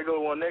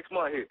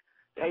 Here.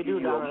 They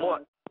give you a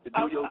month to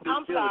do your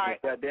due diligence.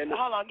 Goddamn it.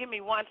 Hold on, give me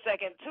 1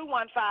 second.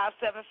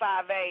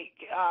 215-758.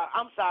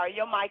 I'm sorry,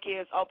 your mic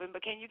is open,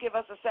 but can you give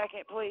us a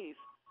second, please?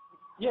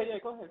 Yeah,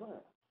 go ahead.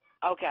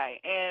 Okay,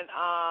 and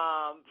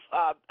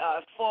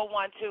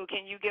 412,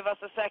 can you give us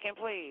a second,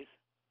 please?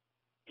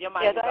 Your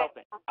mic is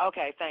open.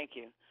 Okay, thank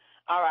you.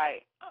 All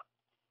right.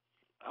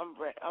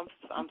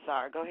 I'm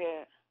sorry. Go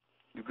ahead.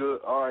 You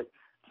good? All right.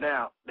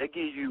 Now, they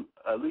give you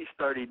at least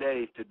 30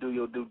 days to do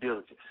your due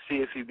diligence. See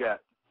if you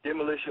got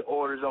demolition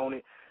orders on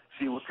it.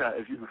 See what kind,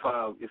 if you can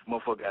find if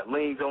motherfucker got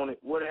liens on it,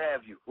 what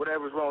have you.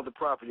 Whatever's wrong with the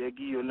property, they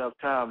give you enough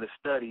time to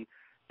study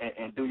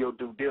and do your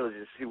due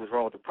diligence. See what's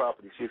wrong with the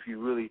property. See if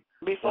you really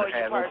before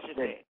you purchase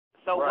it.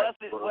 So right.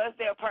 Was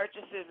there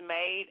purchases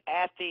made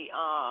at the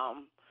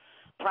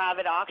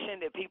private auction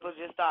that people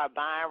just start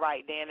buying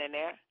right then and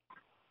there?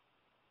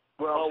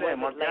 Well, I'm saying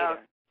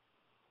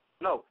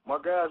my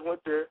guys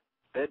went there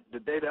the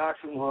day the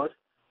auction was.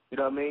 You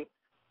know what I mean?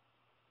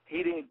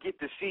 He didn't get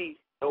to see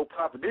no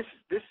property.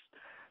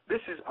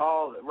 This is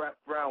all right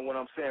around what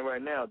I'm saying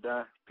right now,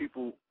 Don.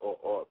 People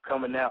are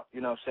coming out, you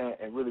know what I'm saying,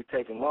 and really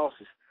taking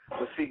losses.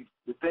 But see,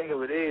 the thing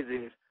of it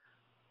is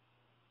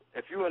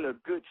if you're in a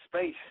good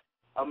space,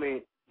 I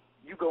mean,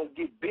 you gonna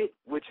get bit,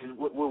 which is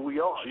what we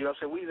are. You know what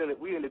I'm saying?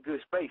 We in a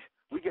good space.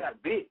 We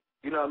got bit.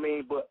 You know what I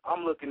mean? But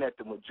I'm looking at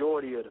the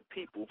majority of the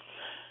people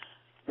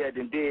that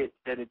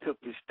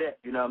took this step.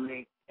 You know what I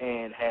mean?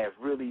 And have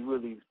really,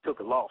 really took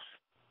a loss.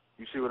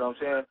 You see what I'm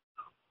saying?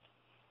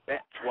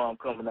 That's why I'm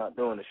coming out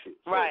doing this shit.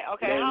 So right.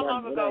 Okay. How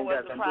long ago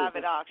was the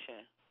private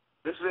auction?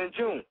 This is in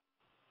June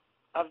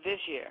of this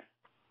year.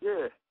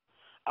 Yeah.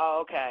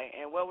 Oh, okay.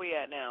 And where we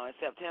at now? In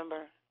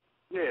September?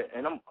 Yeah,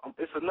 and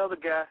it's another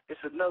guy.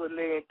 It's another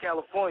nigga in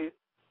California.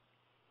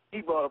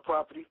 He bought a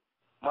property.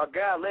 My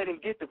guy let him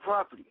get the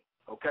property,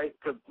 okay?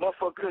 Because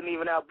motherfucker couldn't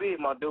even outbid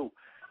my dude.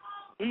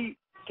 He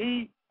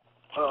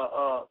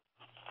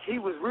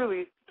was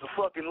really the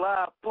fucking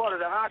live part of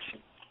the auction.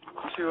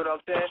 You see what I'm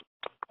saying?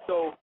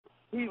 So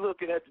he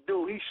looking at the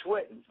dude. He's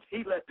sweating.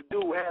 He let the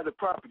dude have the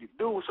property. The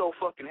dude was so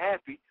fucking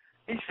happy.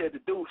 He said the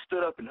dude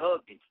stood up and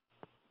hugged him.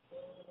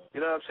 You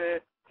know what I'm saying?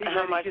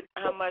 How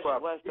much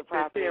was the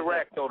property? 10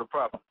 racks on the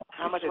property.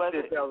 How much was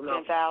it?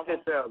 10,000?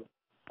 10,000.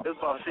 It was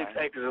about 6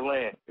 acres of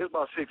land.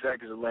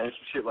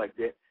 Some shit like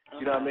that.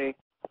 You know what I mean?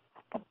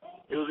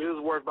 It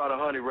was worth about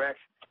 100 racks.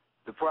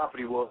 The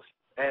property was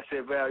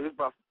asset value. It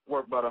was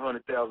worth about $100,000.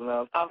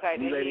 Okay.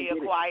 Did he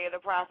acquire the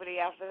property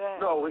after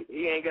that? No,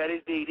 he ain't got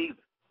his deed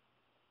either.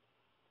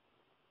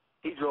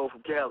 He drove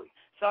from Cali.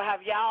 So have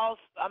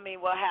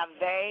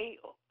they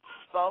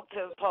spoke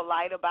to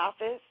Polight about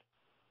this?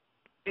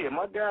 Yeah,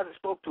 my guys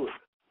spoke to it.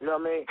 You know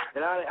what I mean?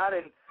 And I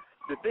didn't.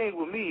 The thing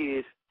with me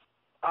is,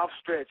 I've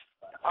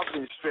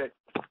been stretched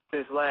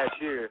since last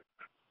year,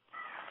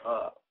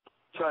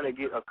 trying to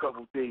get a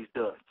couple things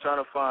done, trying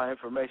to find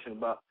information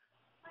about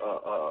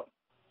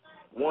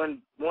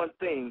one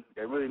thing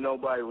that really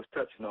nobody was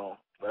touching on,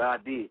 but I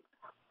did,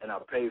 and I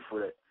paid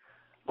for that.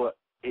 But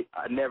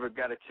I never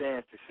got a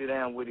chance to sit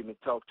down with him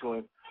and talk to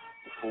him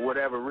for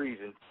whatever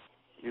reason.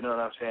 You know what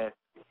I'm saying?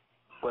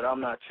 But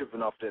I'm not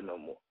tripping off that no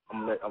more.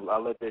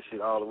 I'll let that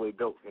shit all the way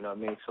go. You know what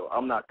I mean? So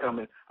I'm not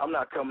coming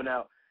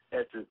out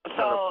at the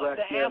So Black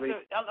the Family.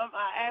 answer,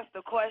 I asked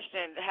the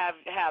question: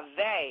 Have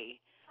they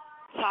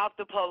talked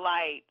to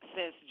Polight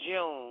since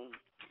June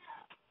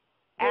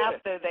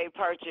after they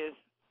purchased,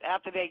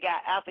 after he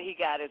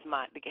got his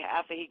money,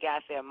 after he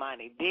got their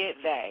money? Did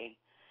they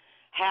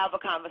have a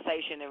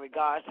conversation in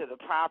regards to the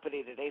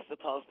property that they're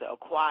supposed to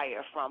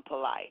acquire from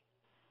Polight?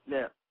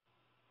 Now,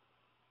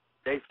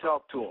 they've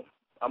talked to him.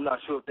 I'm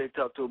not sure if they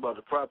talked to him about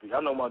the property.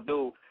 I know my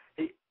dude.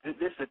 This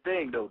is the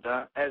thing though,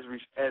 Don. As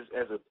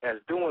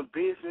doing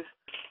business,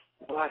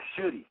 why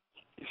should he?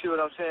 You see what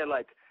I'm saying?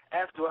 Like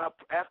after I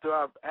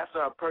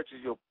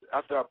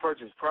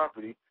purchase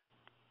property,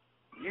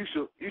 you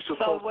supposed to.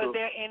 So was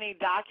there any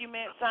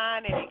document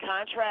signed, any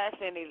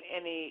contracts,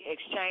 any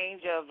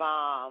exchange of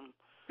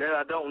That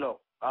I don't know.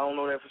 I don't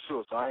know that for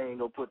sure, so I ain't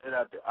gonna put that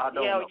out there. I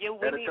don't know. We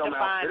need to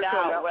find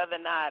out whether or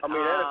not. I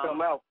mean, that'll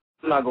come out.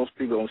 I'm not gonna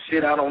speak on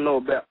shit I don't know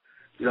about.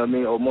 You know what I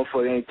mean? Or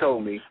motherfucker ain't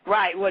told me.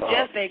 Right. Well,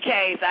 just in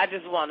case, I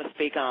just want to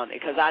speak on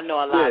it because I know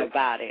a lot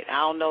about it. I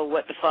don't know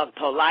what the fuck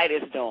Polight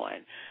is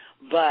doing,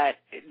 but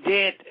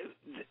did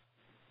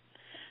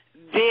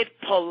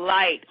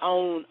Polight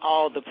own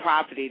all the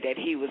property that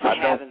he was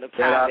having the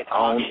private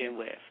auction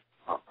with?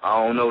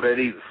 I don't know that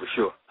either for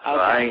sure.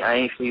 Okay. I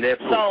ain't seen that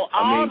proof. So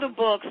all the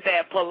books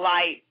that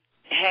Polight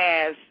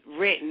has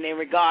written in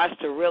regards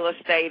to real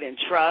estate and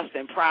trust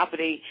and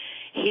property,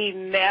 he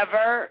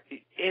never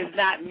is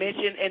not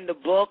mentioned in the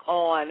book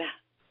on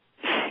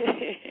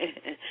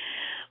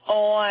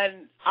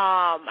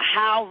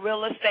how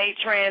real estate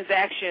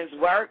transactions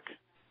work.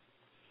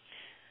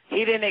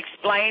 He didn't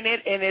explain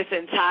it in its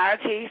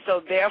entirety, so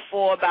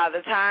therefore by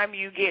the time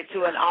you get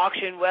to an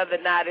auction, whether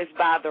or not it's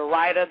by the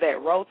writer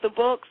that wrote the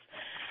books,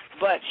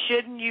 but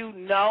shouldn't you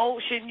know,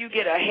 shouldn't you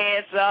get a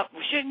heads up,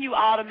 shouldn't you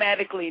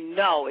automatically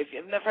know?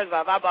 First of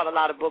all, if I bought a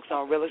lot of books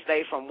on real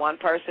estate from one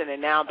person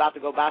and now I'm about to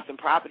go buy some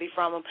property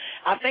from them,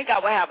 I think I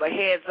would have a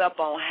heads up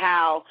on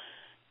how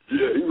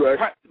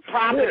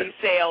property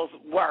sales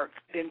work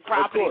and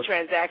property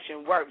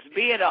transaction works,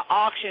 be it an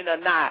auction or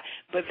not,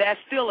 but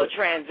that's still a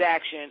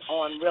transaction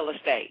on real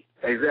estate.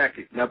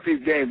 Exactly. Now,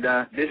 peep game,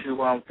 Don. This is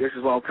where I'm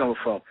coming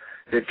from.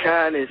 The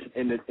kindness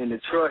and the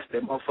trust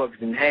that motherfuckers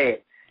done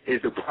had is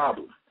the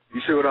problem.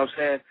 You see what I'm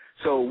saying?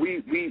 So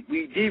we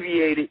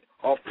deviated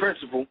off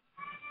principle.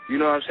 You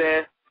know what I'm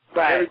saying?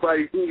 Right.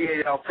 Everybody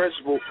deviated off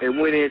principle and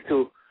went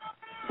into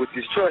with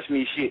this trust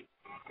me shit.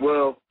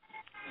 Well,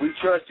 we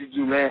trusted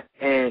you, man,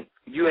 and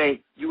you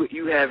haven't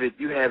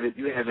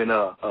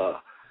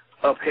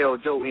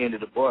upheld your end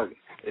of the bargain.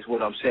 Is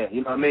what I'm saying.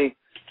 You know what I mean?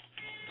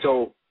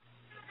 So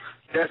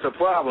that's a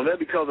problem. That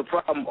becomes a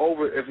problem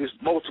over if it's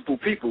multiple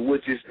people,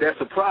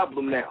 that's a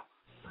problem now.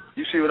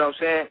 You see what I'm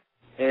saying?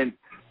 And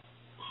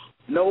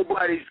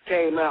nobody's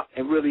came out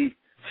and really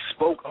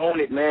spoke on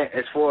it, man,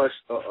 as far as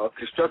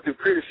constructive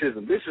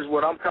criticism. This is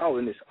what I'm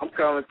calling this. I'm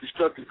calling it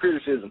constructive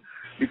criticism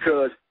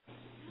because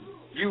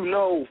you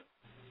know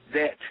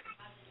that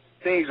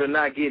things are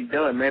not getting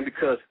done, man,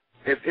 because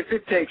if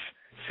it takes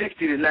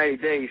 60 to 90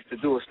 days to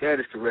do a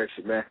status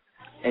correction, man,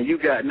 and you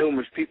got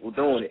numerous people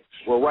doing it,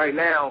 well, right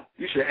now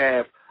you should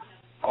have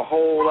a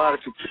whole lot of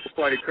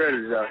two-party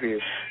creditors out here.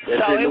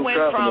 So it went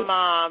from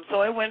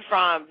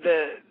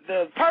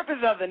the purpose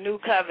of the new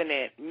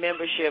covenant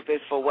membership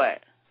is for what?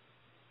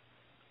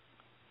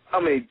 I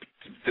mean,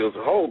 there's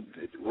a whole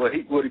what do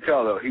you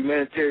call it? A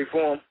humanitarian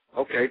forum,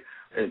 okay,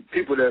 and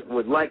people that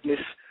with likeness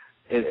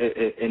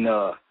and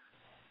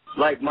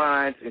like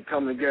minds and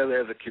coming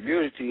together as a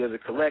community, as a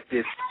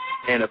collective,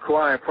 and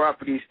acquiring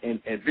properties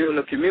and building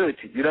a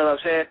community. You know what I'm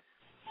saying?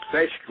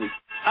 Basically.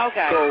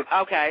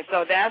 Okay,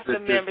 so that's the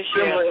membership.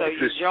 So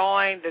you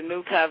joined the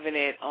new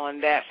covenant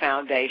on that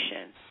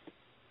foundation.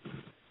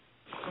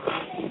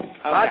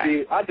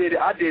 Okay. I did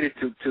it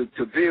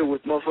to build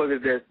with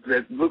motherfuckers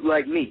that look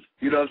like me.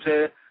 You know what I'm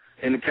saying?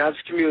 In the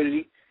conscious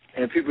community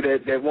and people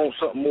that want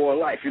something more in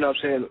life. You know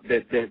what I'm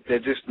saying?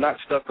 That just not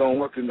stuck on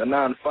working a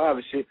 9 to 5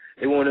 and shit.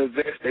 They want to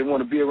invest. They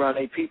want to be around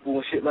their people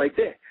and shit like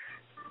that.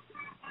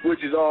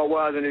 Which is all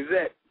wise and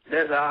exact.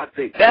 That's how I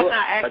think. That's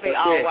not actually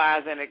all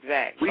wise and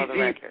exact, for the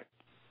record.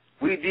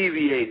 We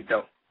deviated,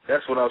 though.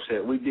 That's what I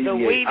said. We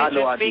deviated. The we that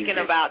you're speaking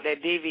about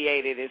that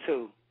deviated is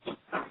who?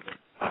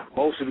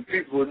 Most of the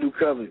people in New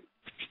Covenant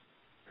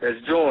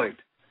that's joined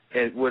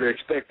and with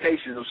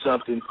expectations of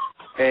something,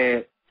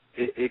 and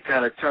it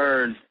kind of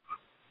turned,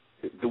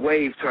 the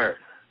wave turned.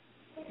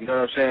 You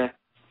know what I'm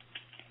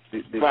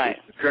saying? Right.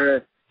 The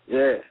current,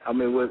 yeah, I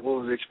mean, what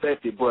was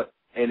expected,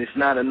 and it's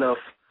not enough,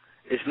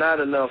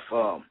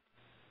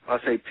 I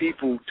say,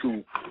 people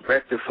to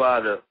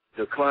rectify the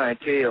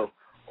clientele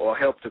or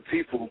help the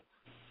people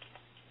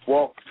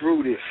walk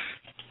through this,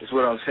 is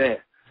what I'm saying.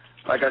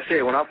 Like I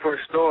said, when I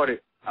first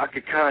started, I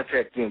could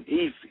contact them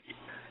easily.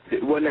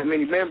 There wasn't that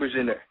many members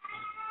in there.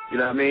 You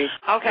know what I mean?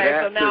 Okay,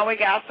 so now we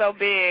got so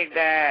big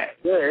that...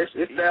 Yeah,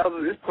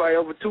 it's probably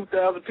over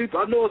 2,000 people.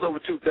 I know it's over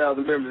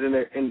 2,000 members in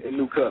there in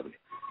New Covenant.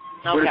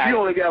 Okay. But if you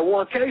only got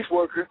one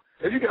caseworker,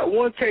 if you got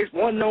one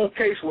known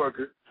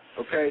caseworker,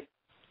 okay,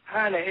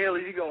 how in the hell are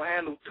you going to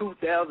handle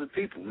 2,000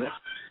 people, man?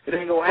 It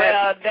ain't gonna Well,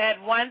 happen.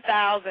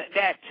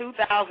 that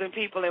 2,000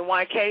 people in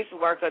one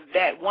caseworker,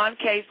 that one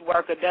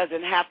caseworker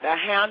doesn't have to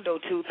handle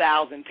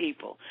 2,000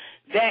 people.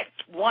 That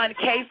one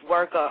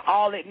caseworker,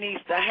 all it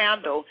needs to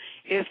handle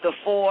is the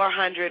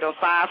 $400 or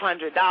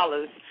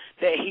 $500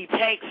 that he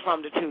takes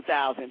from the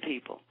 2,000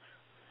 people.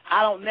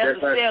 I don't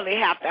necessarily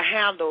have to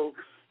handle.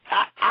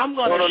 I'm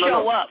going to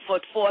show up for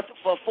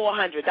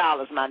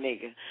 $400, my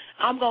nigga.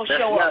 I'm going to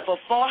show up for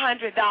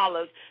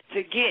 $400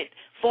 to get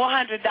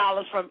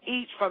 $400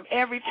 from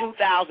every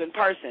 2,000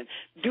 person.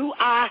 Do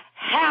I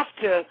have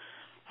to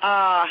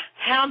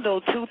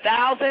handle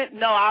 2,000?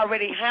 No, I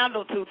already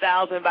handled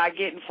 2,000 by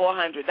getting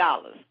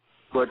 $400.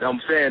 But I'm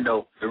saying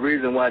though, the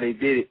reason why they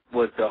did it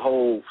was the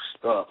whole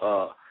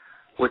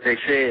what they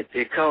said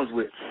it comes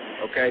with.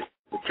 Okay,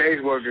 the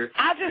caseworker is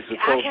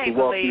supposed to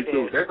walk you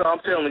through. That's all I'm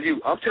telling you.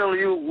 I'm telling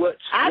you what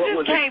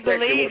was expected,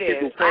 what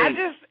people say.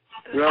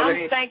 You know what I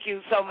mean? Thank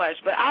you so much,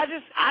 but I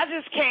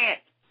just can't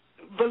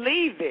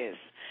believe this.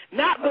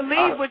 Not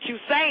believe what you're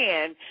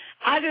saying.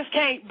 I just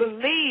can't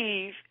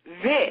believe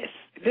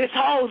this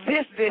whole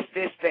this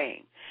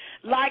thing.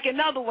 Like, in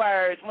other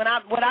words, what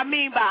I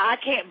mean by I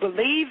can't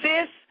believe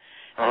this,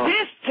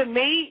 this to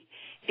me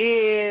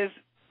is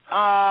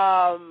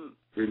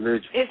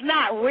religion. It's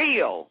not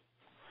real.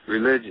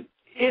 Religion.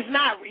 It's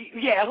not,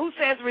 who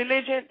says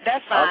religion?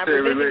 That's fine.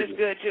 Religion is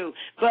good too.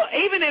 But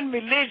even in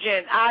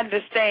religion, I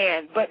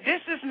understand. But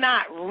this is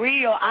not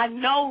real. I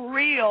know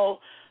real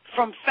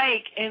from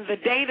fake in the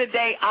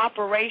day-to-day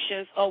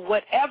operations of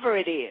whatever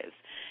it is.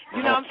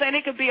 You know what I'm saying?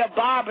 It could be a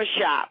barber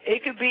shop.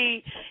 It could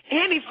be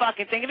any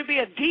fucking thing. It could be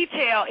a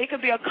detail. It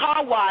could be a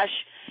car wash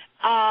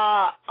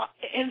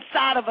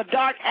inside of a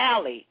dark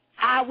alley.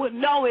 I would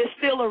know it's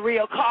still a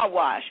real car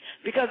wash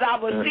because I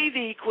would see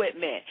the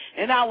equipment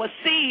and I would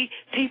see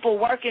people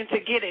working to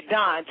get it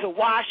done, to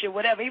wash it,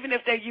 whatever, even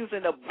if they're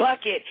using a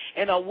bucket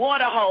and a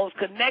water hose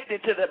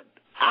connected to the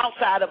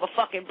outside of a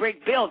fucking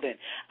brick building.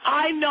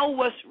 I know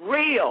what's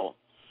real.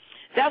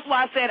 That's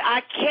why I said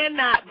I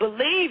cannot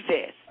believe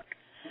this.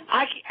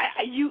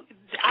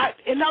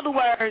 In other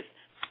words,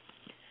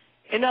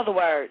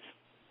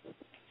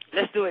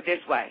 let's do it this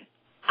way.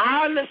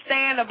 I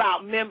understand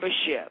about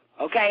membership,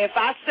 okay? If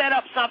I set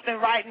up something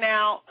right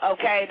now,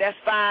 okay, that's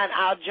fine.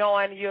 I'll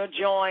join, you'll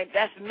join.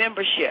 That's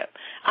membership.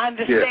 I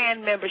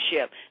understand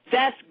membership.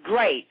 That's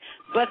great.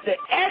 But the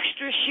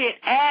extra shit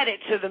added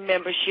to the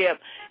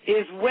membership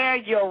is where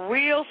your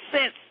real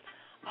sense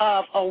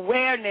of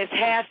awareness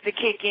has to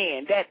kick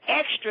in. That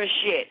extra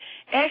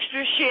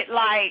shit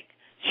like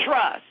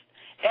trust,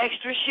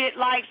 extra shit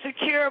like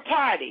secure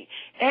party,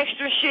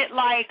 extra shit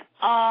like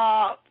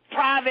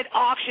private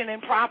auction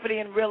and property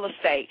and real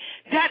estate.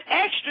 That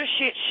extra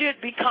shit should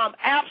become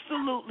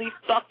absolutely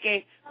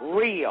fucking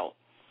real.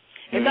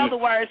 In other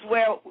words,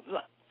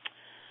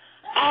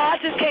 I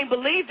just can't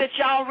believe that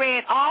y'all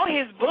read all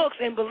his books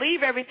and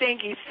believe everything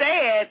he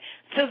said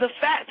to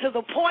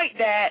the point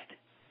that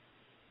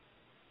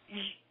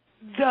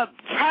the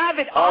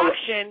private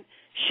auction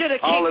should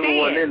have kicked in. All of it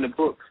wasn't in the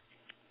books.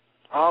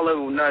 All of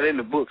it was not in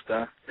the books,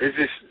 Don. It's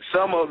just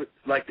some of it,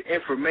 like the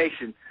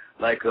information,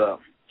 like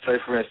say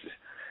for instance,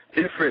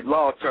 different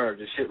law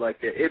terms and shit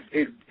like that.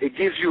 It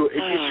gives you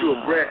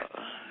a breath.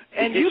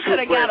 And you could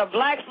have got a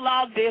Black's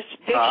Law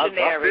dictionary.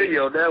 I feel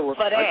you on that one.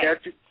 For that. I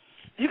got you.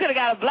 You could have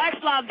got a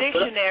Black's Law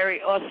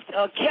dictionary or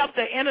kept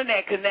the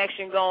internet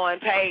connection going,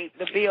 paid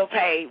the bill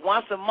paid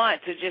once a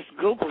month to just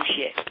Google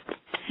shit.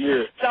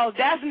 Yeah. So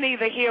that's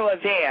neither here or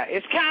there.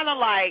 It's kind of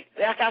like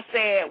I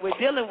said, we're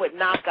dealing with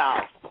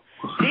knockoffs.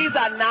 These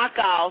are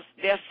knockoffs.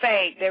 They're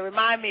fake. They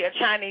remind me of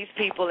Chinese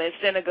people and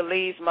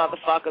Senegalese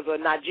motherfuckers or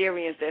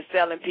Nigerians that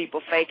selling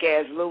people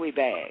fake-ass Louis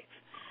bags.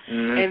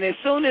 And as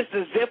soon as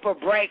the zipper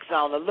breaks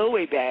on the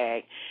Louis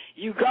bag,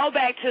 you go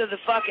back to the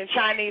fucking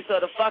Chinese or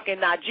the fucking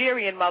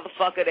Nigerian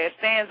motherfucker that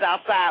stands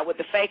outside with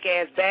the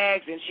fake-ass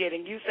bags and shit,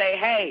 and you say,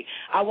 hey,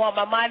 I want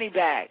my money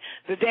back.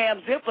 The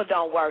damn zipper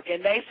don't work.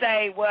 And they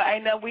say, well,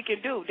 ain't nothing we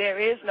can do. There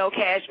is no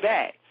cash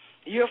back.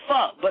 You're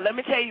fucked. But let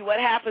me tell you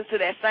what happens to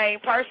that same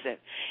person.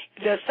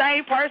 The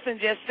same person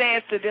just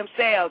says to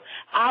themselves,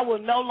 I will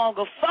no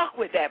longer fuck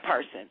with that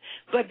person.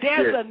 But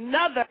there's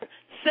another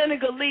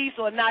Senegalese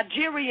or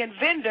Nigerian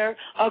vendor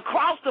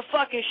across the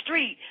fucking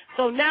street.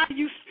 So now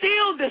you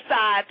still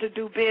decide to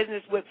do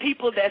business with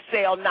people that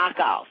sell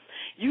knockoffs.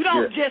 You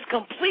don't just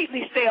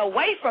completely stay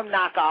away from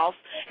knockoffs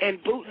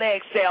and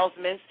bootleg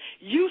salesmen.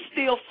 You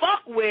still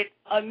fuck with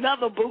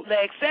another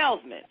bootleg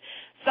salesman.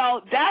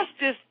 So that's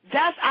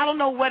I don't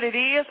know what it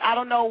is. I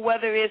don't know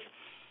whether it's,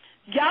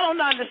 y'all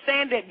don't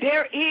understand that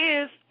there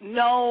is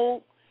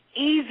no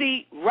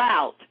easy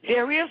route.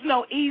 There is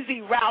no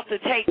easy route to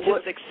take to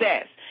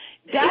success.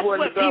 That's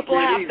what people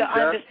have to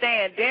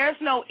understand. There's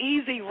no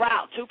easy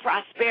route to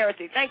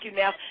prosperity. Thank you,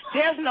 Nell.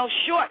 There's no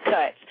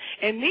shortcuts.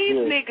 And these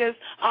niggas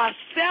are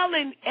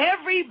selling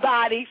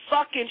everybody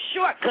fucking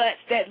shortcuts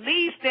that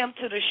leads them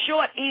to the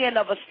short end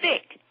of a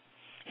stick.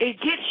 It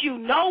gets you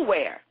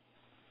nowhere.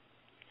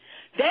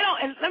 They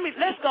don't, and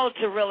let's go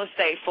to real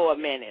estate for a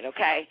minute,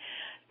 okay?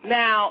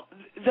 Now,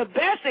 the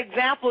best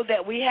example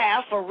that we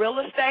have for real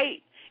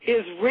estate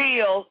is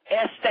real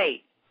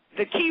estate.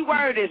 The key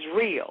word is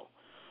real.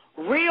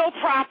 Real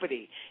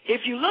property.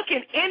 If you look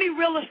in any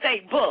real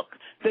estate book,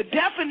 the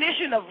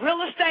definition of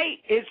real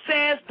estate, it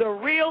says the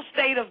real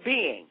state of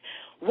being.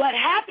 What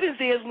happens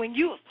is when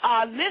you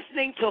are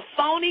listening to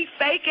phony,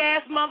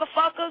 fake-ass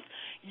motherfuckers,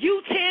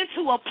 you tend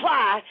to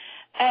apply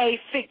a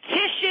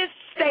fictitious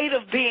state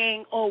of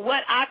being, or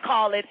what I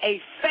call it,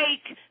 a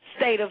fake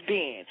state of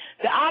being.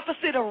 The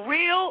opposite of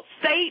real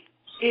state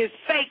is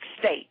fake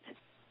state.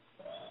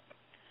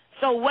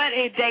 So what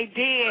they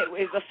did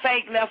is a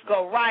fake left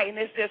go right, and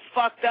it's just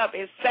fucked up.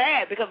 It's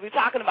sad because we're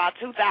talking about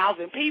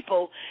 2,000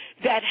 people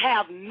that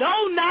have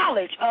no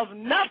knowledge of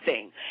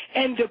nothing,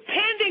 and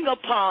depending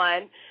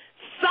upon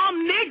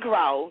some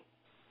Negro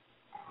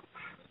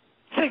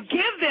to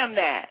give them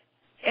that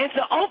and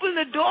to open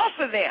the door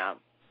for them.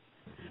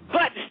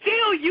 But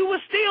still, you will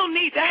still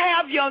need to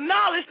have your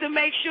knowledge to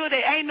make sure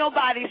that ain't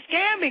nobody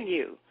scamming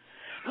you.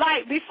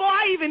 Like, before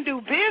I even do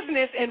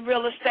business in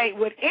real estate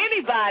with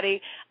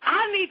anybody,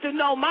 I need to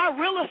know my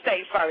real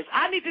estate first.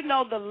 I need to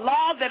know the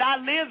law that I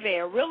live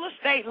in, real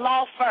estate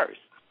law first.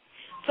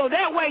 So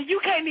that way you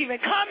can't even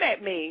come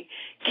at me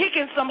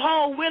kicking some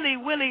whole willy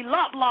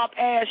lump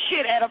ass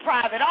shit at a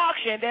private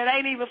auction that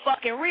ain't even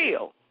fucking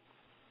real.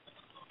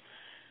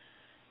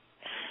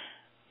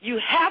 You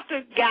have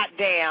to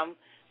goddamn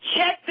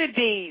check the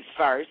deeds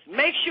first.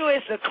 Make sure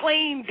it's a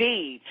clean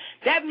deed.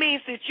 That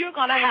means that you're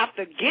going to have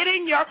to get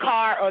in your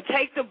car or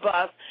take the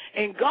bus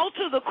and go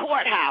to the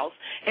courthouse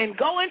and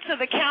go into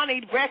the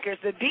county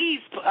records, the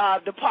deeds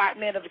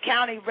department of the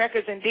county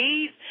records and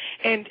deeds,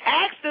 and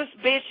ask this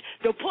bitch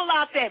to pull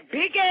out that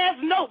big-ass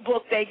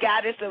notebook they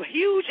got. It's a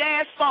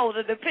huge-ass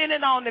folder,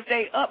 depending on if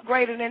they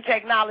upgraded in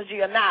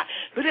technology or not.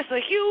 But it's a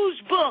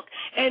huge book,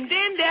 and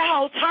then that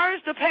hoe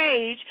turns the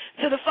page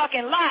to the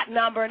fucking lot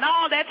number and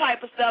all that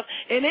type of stuff,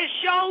 and it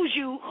shows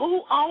you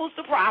who owns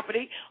the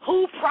property,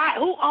 who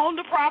owned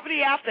the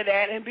property after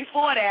that and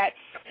before that,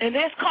 and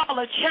it's called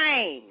a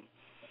chain.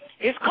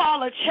 It's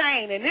called a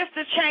chain, and if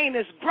the chain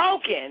is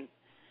broken,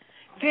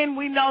 then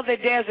we know that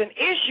there's an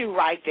issue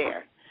right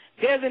there.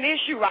 There's an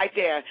issue right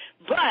there.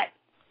 But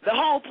the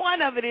whole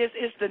point of it is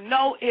to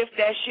know if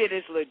that shit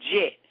is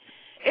legit.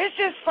 It's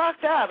just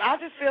fucked up. I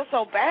just feel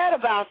so bad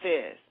about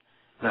this.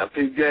 Now,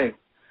 Pete Game,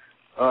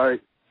 all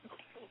right,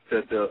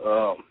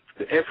 the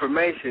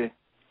information,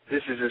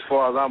 this is as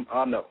far as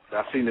I know.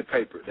 I've seen the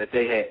paper that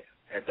they had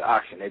at the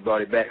auction. They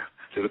brought it back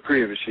to the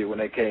crib and shit when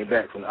they came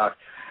back from the auction.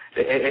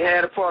 They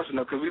had a parcel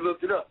number because we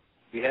looked it up.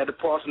 We had the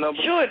parcel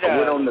number. Sure it does.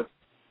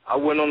 I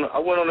went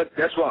on the.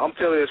 That's why I'm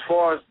telling you, as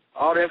far as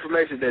all the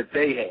information that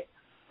they had,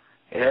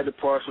 it had the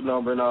parcel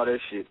number and all that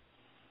shit.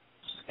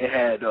 It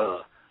had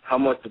how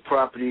much the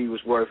property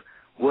was worth,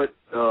 what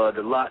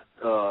the lot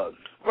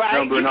right.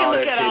 number and all that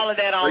shit. You can look at all of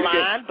that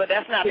online, but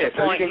that's not the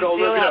point. You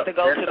still have to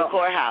go to the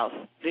courthouse.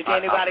 Did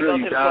anybody go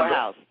to the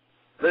courthouse?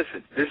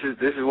 Listen, this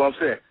is what I'm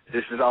saying.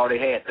 This is all they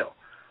had, though.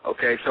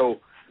 Okay, so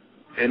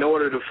in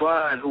order to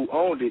find who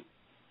owned it,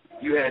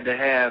 you had to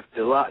have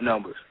the lot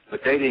numbers,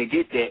 but they didn't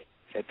get that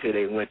until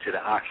they went to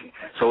the auction.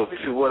 So this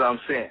is what I'm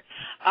saying.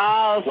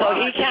 Oh, so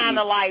he kind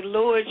of like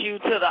lured you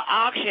to the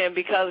auction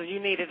because you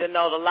needed to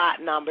know the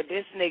lot number.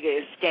 This nigga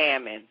is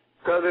scamming.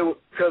 Because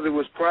it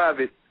was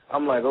private,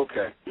 I'm like,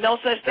 okay. No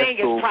such thing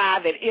as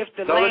private. If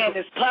the land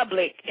is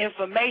public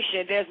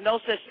information, there's no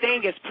such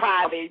thing as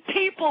private.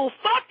 People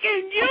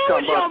fucking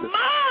use your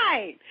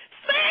mind.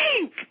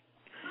 Think.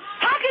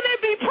 How can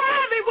it be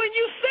private when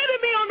you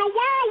sending me on the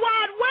World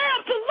Wide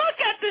Web to look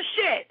at the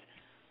shit?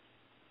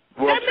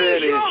 Well, that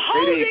means you're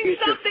holding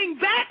something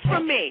back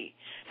from me.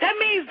 That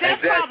means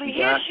that's probably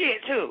his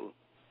shit, too.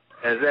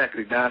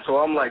 Exactly, Don. So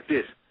I'm like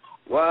this.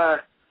 Why?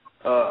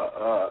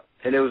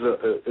 And it was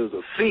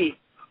a fee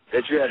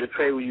that you had to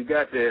pay when you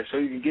got there so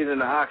you can get in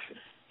the auction.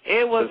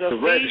 It was a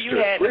fee you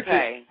had to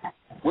pay.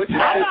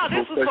 I thought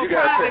this was for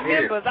private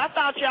members. I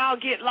thought y'all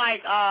get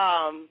like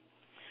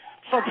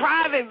for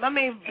private. I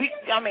mean,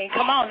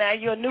 come on now.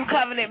 You're a New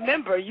Covenant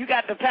member. You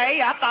got to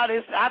pay.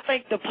 I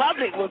think the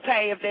public would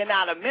pay if they're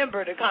not a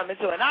member to come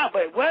into an out.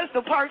 But where's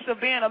the perks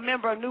of being a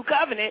member of New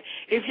Covenant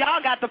if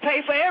y'all got to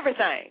pay for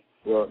everything?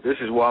 Well, this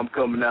is why I'm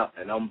coming out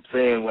and I'm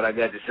saying what I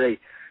got to say,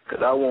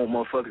 because I want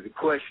motherfuckers to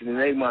question in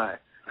their mind.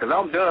 Because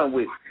I'm done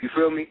with it. You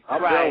feel me?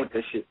 I'm done with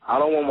that shit. I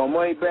don't want my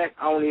money back.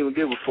 I don't even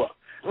give a fuck.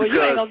 Well,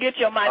 you ain't going to get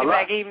your money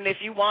back even if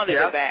you wanted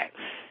it back.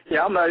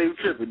 Yeah, I'm not even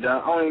tripping,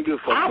 Don. I don't even give a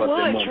fuck about that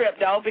money. I would trip,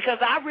 though, because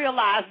I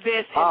realize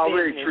this in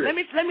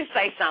business. Let me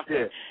say something.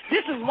 Yeah.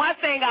 This is one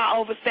thing I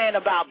understand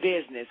about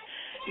business.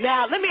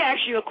 Now, let me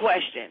ask you a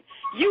question.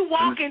 You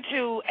walk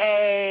into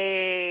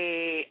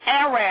a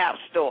Arab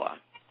store.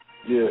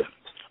 Yeah.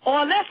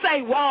 Or let's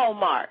say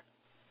Walmart,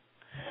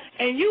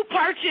 and you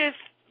purchase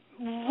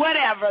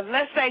whatever.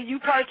 Let's say you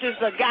purchase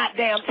a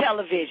goddamn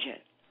television.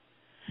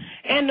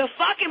 And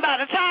by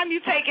the time you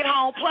take it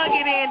home, plug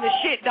it in, the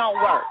shit don't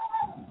work.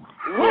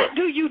 What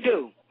do you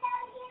do?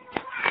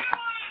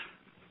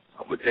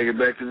 I'm going to take it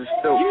back to the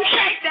store. You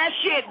take that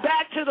shit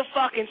back to the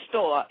fucking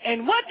store.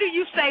 And what do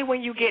you say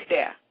when you get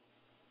there?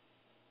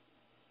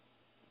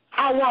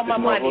 I want my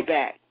money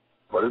back.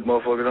 But this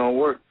motherfucker don't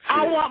work.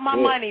 I want my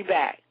money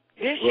back.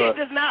 This shit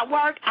does not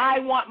work. I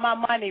want my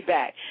money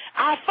back.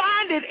 I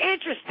find it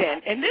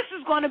interesting, and this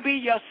is going to be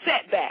your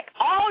setback.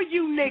 All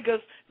you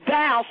niggas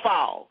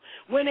downfall.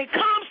 When it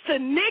comes to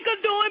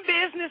nigga doing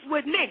business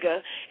with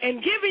nigga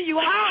and giving you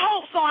high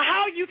hopes on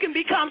how you can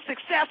become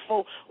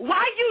successful,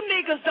 why you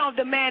niggas don't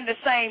demand the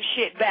same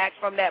shit back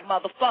from that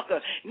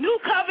motherfucker? New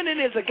Covenant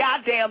is a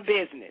goddamn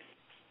business.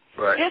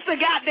 Right. It's a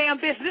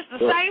goddamn business.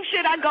 It's the same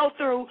shit I go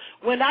through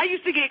when I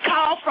used to get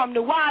calls from the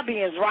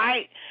Wabians,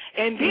 right?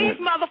 And these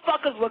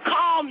motherfuckers would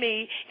call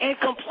me and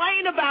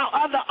complain about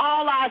other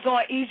All Eyes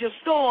on Egypt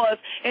stores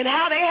and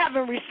how they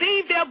haven't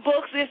received their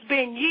books. It's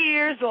been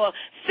years or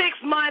 6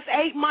 months,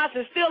 8 months,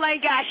 and still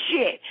ain't got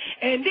shit.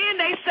 And then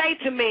they say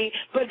to me,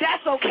 but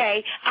that's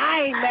okay.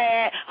 I ain't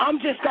mad. I'm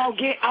just going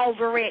to get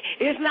over it.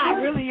 It's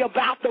not really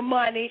about the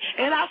money.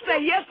 And I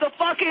say, yes, the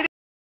fuck it is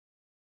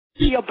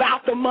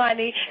about the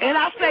money. And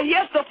I say,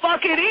 yes, the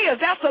fuck it is.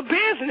 That's a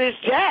business,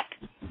 Jack.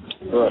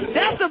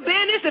 That's a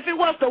business. If it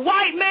was the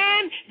white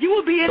man, you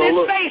would be in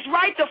his face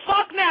right the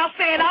fuck now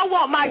saying, I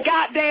want my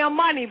goddamn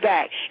money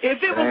back.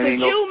 If it was a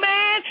Jew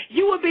man,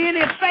 you would be in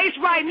his face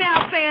right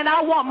now saying,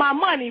 I want my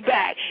money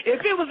back.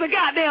 If it was a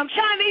goddamn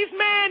Chinese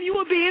man, you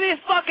would be in his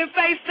fucking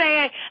face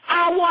saying,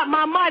 I want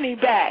my money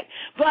back.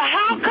 But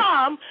how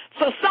come,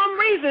 for some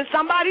reason,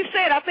 somebody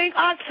said, I think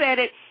Unc said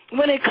it,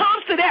 when it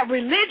comes to that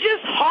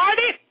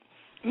religious-hearted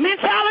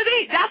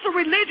mentality, that's a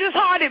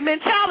religious-hearted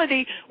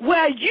mentality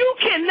where you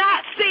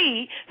cannot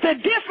see the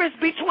difference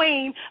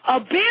between a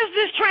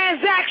business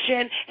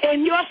transaction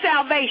and your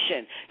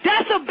salvation.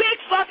 That's a big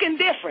fucking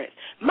difference.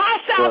 My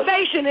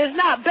salvation is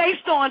not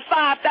based on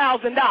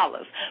 $5,000.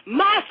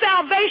 My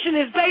salvation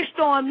is based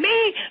on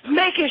me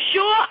making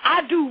sure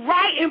I do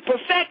right and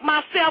perfect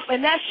myself,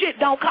 and that shit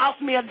don't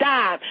cost me a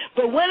dime.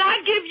 But when I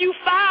give you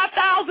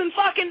 $5,000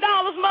 fucking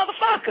dollars,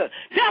 motherfucker,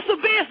 that's a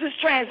business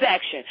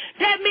transaction.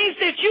 That means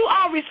that you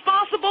are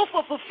responsible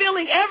for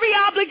fulfilling every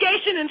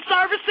obligation and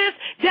services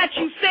that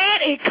you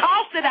said it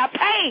cost that I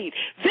paid.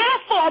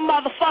 Therefore,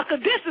 motherfucker,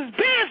 this is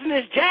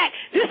business, Jack.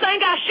 This ain't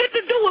got shit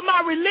to do with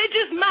my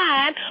religious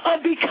mind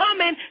of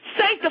becoming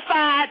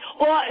sanctified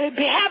or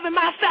having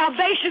my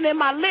salvation and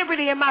my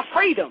liberty and my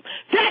freedom.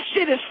 That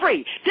shit is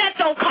free. That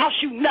don't cost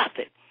you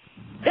nothing.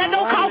 That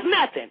don't cost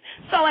nothing.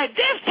 So at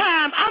this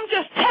time, I'm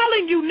just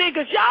telling you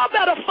niggas, y'all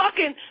better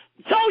fucking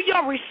throw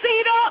your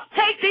receipt up,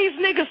 take these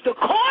niggas to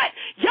court.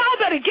 Y'all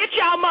better get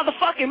y'all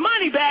motherfucking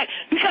money back,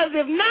 because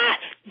if not,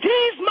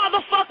 these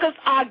motherfuckers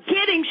are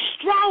getting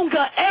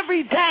stronger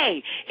every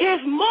day.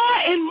 It's more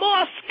and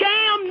more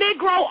scam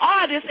Negro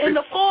artists in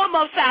the form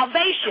of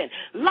salvation.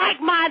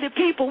 Like-minded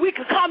people, we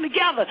could come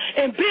together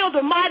and build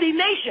a mighty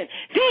nation.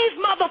 These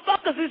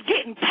motherfuckers is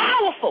getting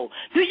powerful.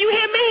 Do you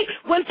hear me?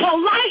 When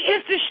Polight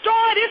is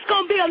destroyed, it's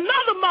going to be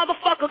another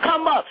motherfucker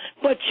come up.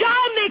 But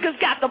y'all niggas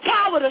got the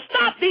power to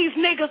stop these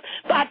niggas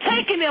by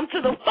taking them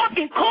to the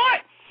fucking court.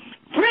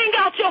 Bring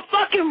out your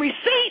fucking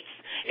receipts,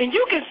 and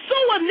you can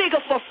sue a nigga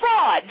for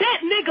fraud.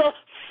 That nigga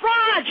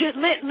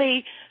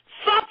fraudulently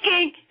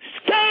fucking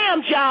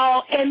scammed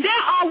y'all, and there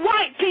are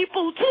white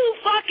people too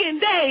fucking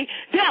day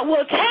that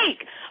will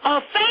take a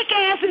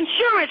fake-ass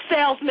insurance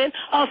salesman,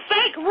 a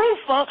fake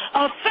roofer,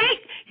 a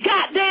fake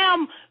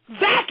goddamn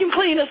vacuum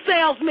cleaner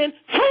salesman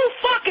to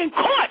fucking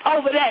court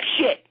over that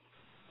shit.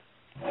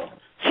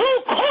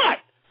 To court.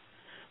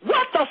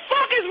 What the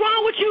fuck is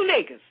wrong with you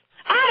niggas?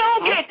 I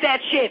don't get that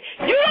shit.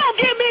 You don't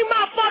give me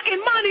my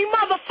fucking money,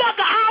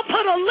 motherfucker, I'll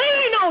put a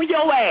lien on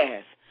your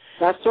ass.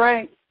 That's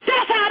right.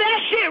 That's how that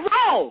shit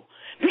roll.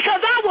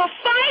 Because I will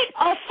fight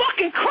a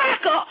fucking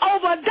cracker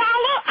over $1.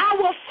 I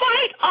will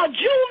fight a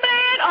Jew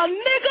man, a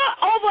nigga,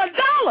 over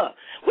 $1.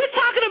 We're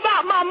talking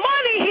about my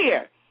money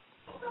here.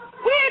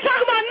 We ain't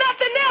talking about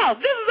nothing else.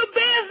 This is a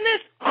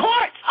business.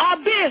 Courts are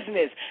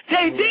business.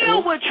 They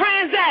deal with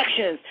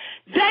transactions.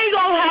 They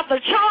gonna have to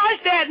charge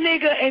that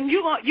nigga, and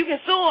you can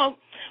sue them.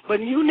 But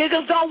you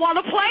niggas don't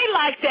want to play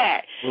like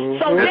that.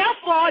 So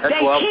therefore, they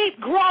keep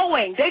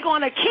growing. They're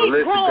going to keep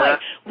growing.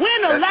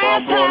 When the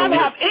last time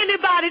have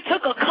anybody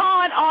took a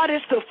con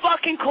artist to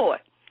fucking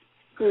court?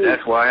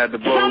 That's why I had to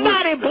blow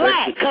somebody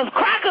black, because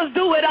crackers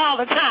do it all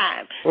the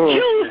time.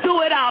 Jews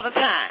do it all the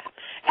time.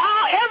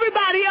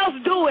 Everybody else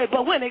do it.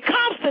 But when it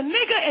comes to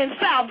nigga and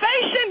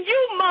salvation,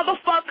 you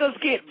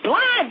motherfuckers get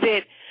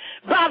blinded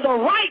by the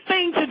right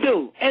thing to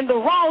do and the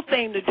wrong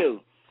thing to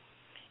do.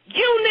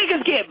 You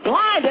niggas get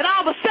blinded.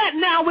 All of a sudden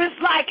now it's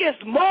like it's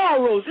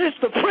morals, it's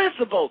the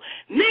principle.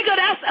 Nigga,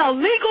 that's a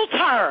legal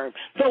term.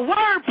 The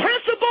word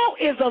principle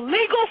is a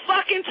legal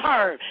fucking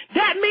term.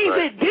 That means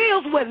it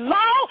deals with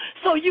law,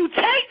 so you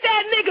take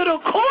that nigga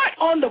to court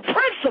on the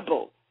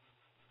principle.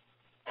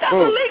 That's a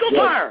legal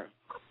term.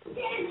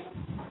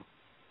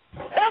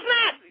 That's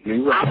not,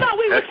 I thought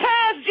we were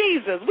past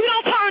Jesus. We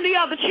don't turn the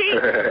other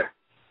cheek.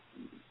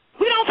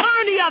 We don't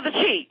turn the other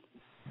cheek.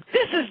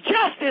 This is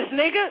justice,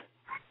 nigga.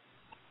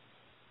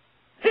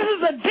 This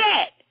is a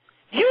debt.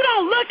 You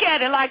don't look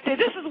at it like that.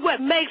 This is what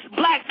makes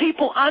black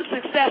people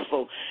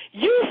unsuccessful.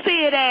 You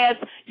see it as,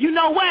 you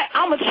know what,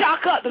 I'm going to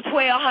chalk up the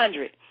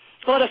 $1,200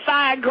 or the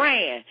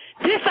 $5,000.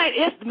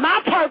 It's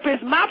my purpose,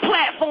 my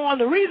platform.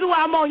 The reason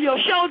why I'm on your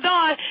show,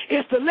 Don,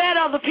 is to let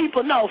other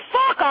people know.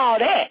 Fuck all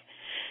that.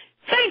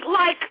 Think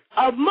like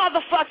a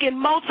motherfucking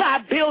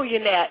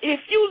multi-billionaire.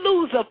 If you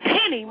lose a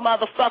penny,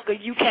 motherfucker,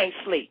 you can't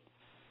sleep.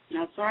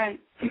 That's right.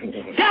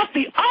 That's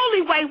the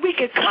only way we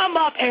can come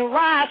up and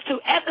rise to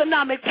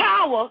economic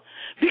power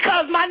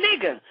because, my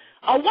nigga,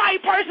 a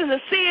white person will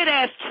see it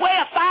as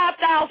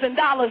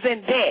 $5,000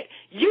 in debt.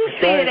 You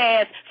see it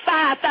as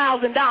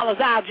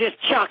 $5,000, I'll just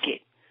chunk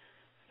it.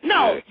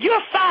 No,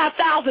 you're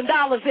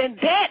 $5,000 in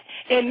debt,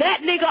 and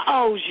that nigga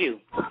owes you.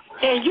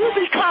 And you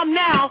become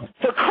now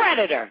the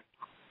creditor.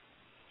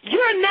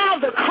 You're now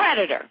the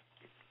creditor.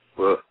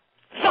 Well,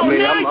 so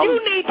now you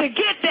need to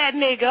get that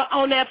nigga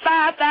on that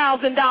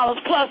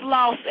 $5,000 plus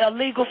lost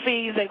legal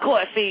fees and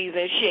court fees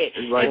and shit.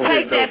 And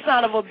take that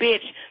son of a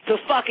bitch to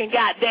fucking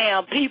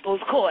goddamn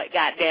people's court,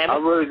 goddamn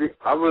it.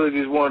 I really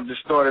just wanted to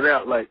start it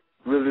out like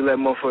really let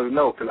motherfuckers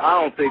know, because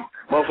I don't think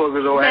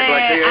motherfuckers will act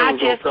like they ever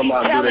gonna come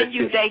out and do that shit. I just keep telling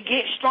you, they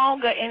get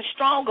stronger and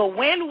stronger.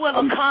 When will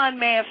a con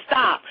man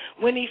stop?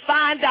 When he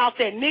find out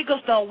that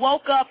niggas done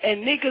woke up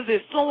and niggas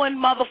is suing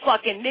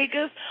motherfucking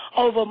niggas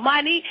over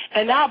money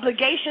and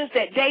obligations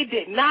that they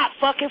did not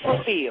fucking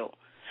fulfill.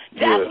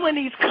 That's when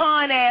these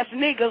con ass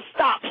niggas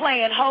stop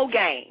playing whole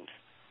games.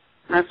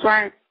 That's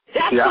right.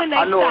 That's when they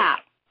stop.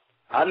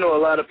 I know a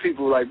lot of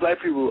people, like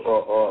black people,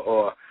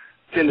 are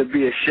tend to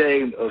be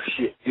ashamed of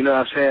shit. You know what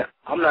I'm saying?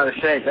 I'm not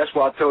ashamed. That's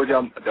why I told you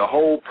I'm the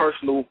whole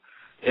personal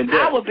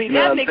endeavor. I would be,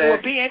 that nigga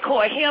would be in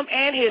court, him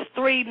and his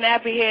 3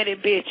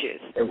 nappy-headed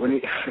bitches. And when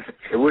he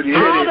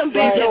all them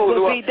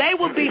bitches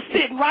would be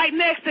sitting right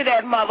next to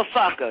that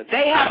motherfucker.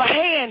 They have a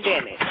hand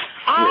in it.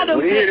 All them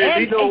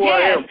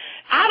bitches.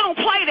 I don't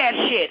play that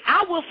shit.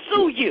 I will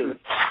sue you.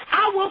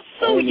 I will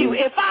sue you.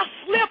 If I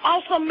slip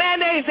on some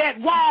mayonnaise at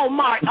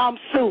Walmart, I'm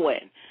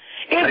suing.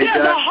 If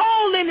there's a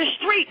hole in the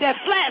street that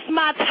flats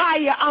my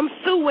tire, I'm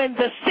suing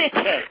the city.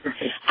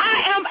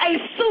 I am a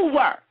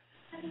suer.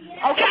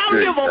 Okay, I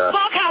don't give a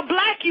fuck how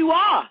black you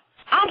are.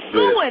 I'm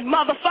suing,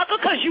 motherfucker,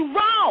 because you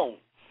wrong.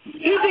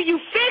 Either you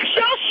fix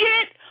your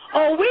shit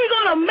or we're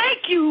going to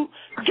make you,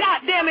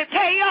 goddamn it,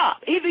 pay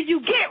up. Either you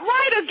get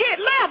right or get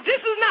left.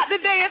 This is not the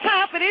day and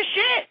time for this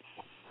shit.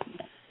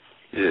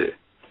 Yeah.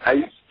 I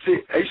used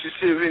to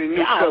see any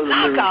new colors.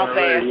 Knock off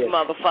ass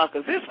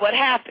motherfuckers. This is what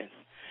happens.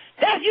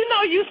 You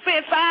know you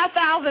spent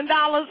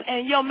 $5,000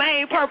 and your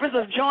main purpose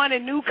of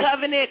joining New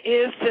Covenant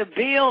is to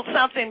build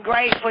something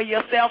great for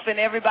yourself and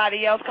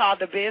everybody else called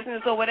the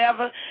business or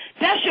whatever.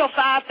 That's your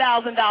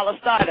 $5,000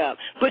 startup.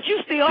 But you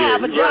still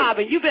have a job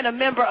and you've been a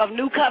member of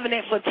New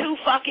Covenant for 2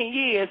 fucking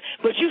years,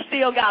 but you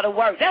still got to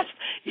work.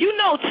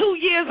 2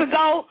 years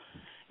ago,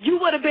 you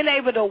would have been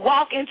able to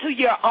walk into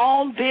your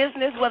own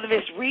business, whether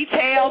it's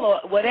retail or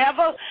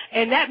whatever,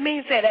 and that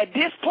means that at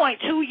this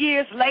point, 2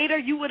 years later,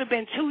 you would have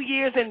been 2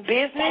 years in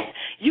business.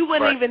 You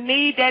wouldn't even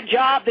need that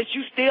job that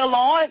you still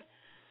on.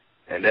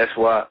 And that's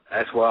why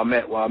I'm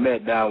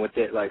at down with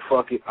that. Like,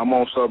 fuck it, I'm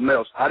on something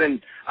else. I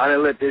didn't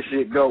let this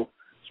shit go,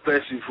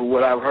 especially for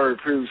what I've heard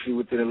previously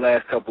within the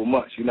last couple of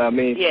months. You know what I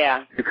mean?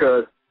 Yeah.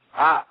 Because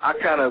I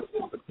kind of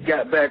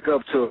got back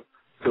up to.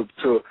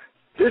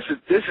 This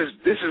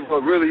is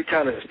what really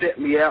kind of stepped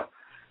me out.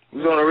 I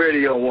was on the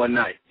radio one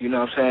night, you know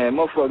what I'm saying?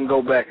 Motherfucking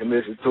go back and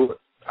listen to it.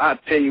 I'll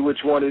tell you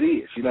which one it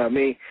is, you know what I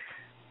mean?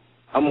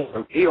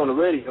 He on the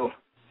radio,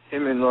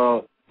 him and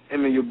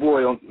your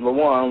boy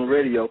Lawan on the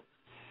radio,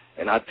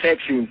 and I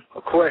text him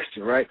a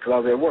question, right? Because I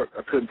was at work.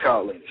 I couldn't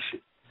call in and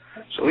shit.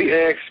 So he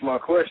asked my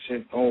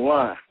question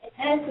online,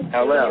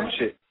 out loud and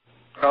shit.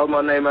 Called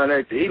my name out and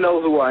everything. He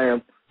knows who I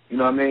am, you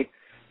know what I mean?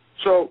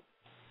 So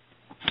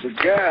the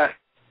guy,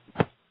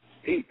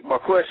 my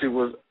question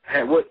was,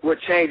 what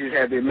changes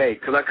have been made?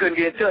 Because I couldn't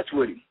get in touch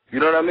with him. You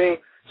know what I mean?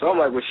 So I'm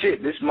like, well,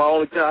 shit, this is my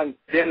only time.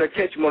 Then I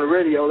catch him on the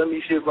radio. Let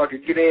me see if I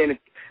could get in and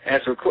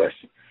answer a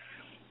question.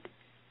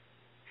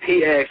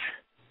 He asked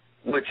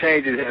what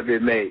changes have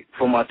been made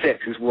for my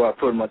text. This is where I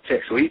put in my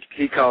text. So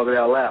he called it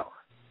out loud.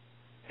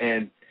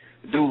 And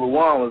dude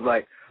Lawan was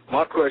like,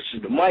 my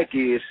question to Mike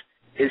is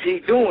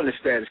he doing the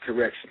status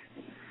correction?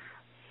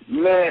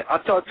 Man, I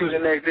talked to him the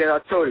next day and I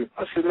told him,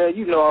 I said, man,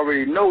 you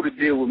already know the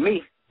deal with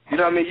me. You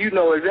know what I mean? You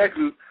know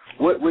exactly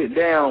what went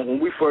down when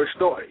we first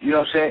started. You know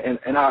what I'm saying?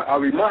 And I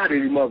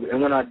reminded him of it.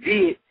 And when I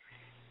did,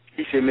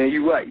 he said, man,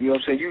 you right. You know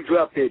what I'm saying? You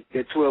dropped that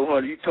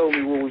 1,200. You told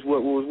me what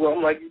was what.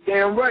 I'm like, you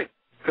damn right.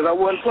 Because I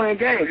wasn't playing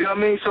games. You know what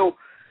I mean? So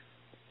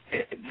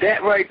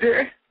that right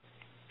there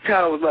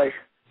kind of was like,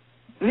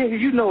 nigga,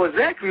 you know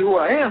exactly who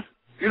I am.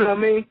 You know what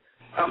I mean?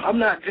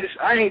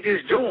 I ain't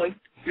just joined.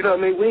 You know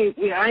what I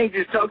mean? I ain't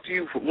just talked to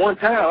you for one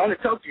time. I done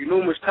talked to you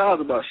numerous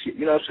times about shit.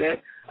 You know what I'm saying?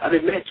 I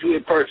done met you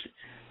in person.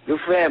 Your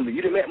family.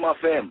 You done met my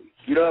family.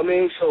 You know what I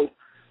mean? So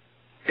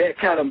that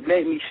kind of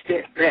made me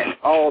step back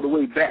all the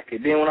way back.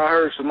 And then when I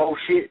heard some more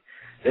shit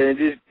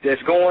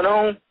that's going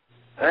on,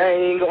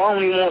 I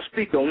don't even want to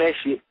speak on that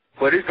shit.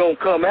 But it's going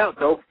to come out,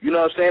 though. You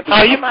know what I'm saying?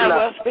 Oh, you might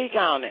well speak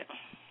on it.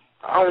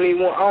 I don't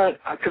even want,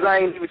 because I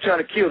ain't even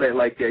trying to kill that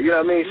like that. You know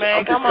what I mean?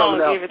 Man, come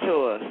on, give it to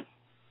us.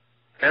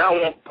 And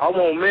I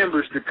want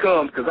members to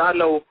come because I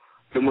know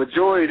the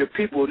majority of the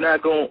people are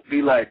not going to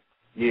be like,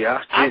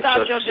 yeah, I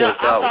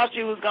thought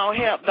you was gonna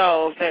help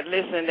those that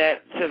listen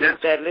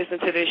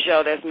to this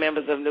show. That's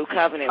members of New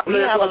Covenant. We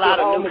have a lot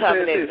of New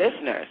Covenant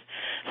listeners,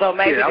 so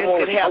maybe this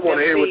could help them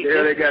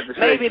see.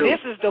 Maybe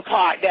this is the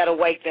part that'll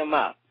wake them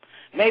up.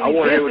 Maybe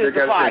this is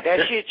the part,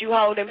 that shit you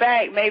holding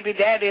back. Maybe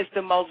that is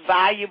the most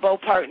valuable,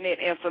 pertinent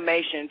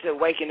information to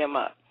waking them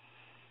up.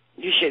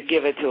 You should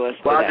give it to us.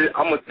 Well,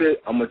 I'm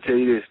gonna tell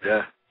you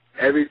this,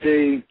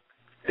 everything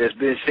that's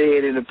been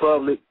said in the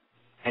public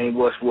ain't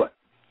what's what.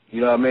 You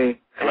know what I mean?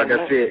 And like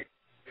I said,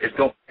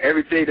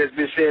 everything that's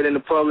been said in the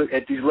public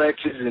at these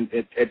lectures and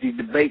at these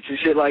debates and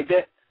shit like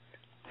that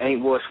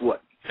ain't what's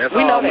what. That's all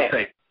I'm gonna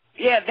say.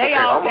 Yeah,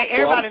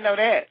 everybody know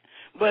that.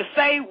 But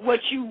say what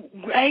you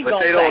ain't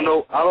gonna say. But they don't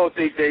know. I don't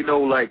think they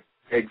know like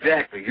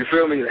exactly. You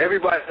feel me?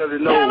 Everybody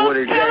doesn't know what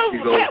exactly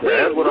goes on.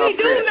 That's what I'm saying.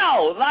 We do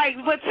know. Like,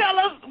 but tell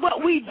us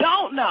what we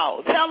don't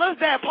know. Tell us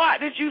that part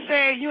that you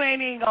said you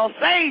ain't even gonna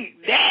say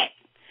that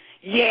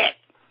yet.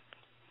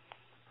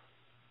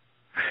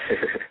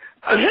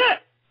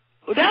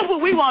 Well, that's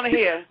what we want to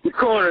hear. We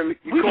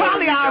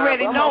probably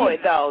already know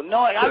it, though.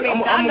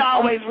 I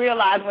always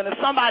realize when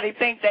somebody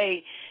think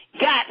they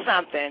got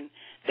something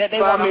that they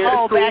want to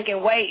hold back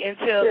and wait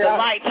until the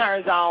light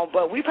turns on,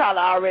 but we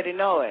probably already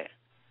know it.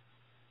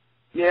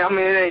 Yeah, I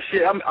mean, it ain't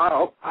shit.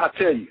 I'll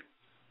tell you.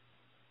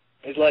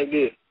 It's like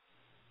this.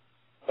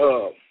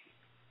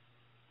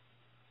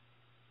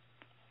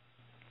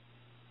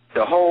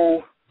 The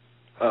whole,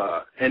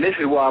 and this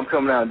is why I'm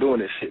coming out and doing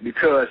this shit,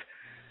 because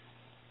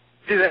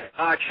see that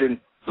auction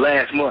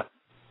last month,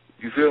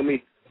 you feel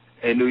me,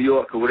 in New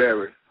York or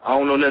whatever. I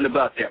don't know nothing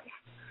about that one.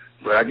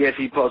 But I guess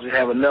he's supposed to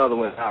have another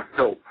one in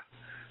October.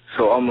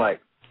 So I'm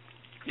like,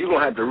 you're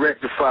going to have to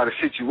rectify the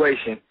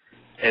situation,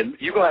 and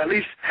you're going to at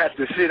least have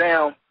to sit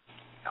down.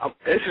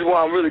 This is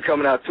why I'm really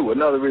coming out, too.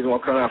 Another reason why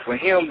I'm coming out for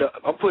him,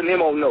 I'm putting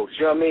him on notes.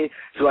 You know what I mean?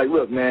 So, like,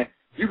 look, man,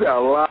 you got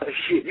a lot of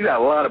shit. You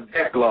got a lot of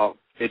backlog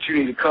that you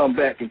need to come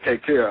back and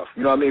take care of.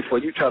 You know what I mean? Before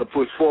you try to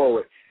push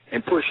forward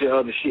and push your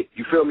other shit.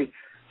 You feel me?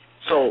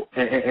 So,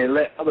 and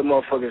let other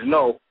motherfuckers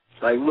know,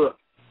 like, look,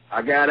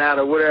 I got out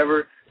or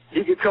whatever.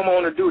 He can come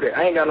on and do that.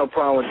 I ain't got no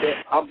problem with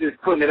that. I'm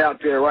just putting it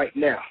out there right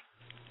now.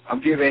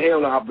 I'm giving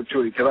him the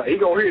opportunity. Because he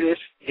going to hear this.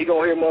 He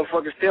going to hear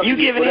motherfuckers tell me. You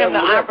giving him the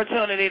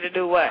opportunity to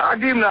do what? I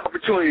give him the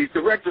opportunity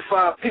to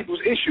rectify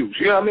people's issues.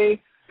 You know what I mean?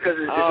 Because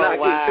it's not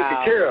getting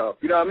taken care of.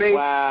 You know what I mean?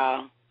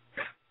 Wow.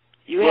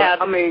 You have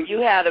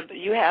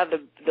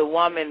the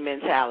woman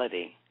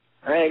mentality.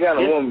 I ain't got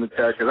a woman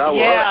mentality because I was.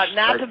 Yeah,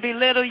 not to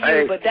belittle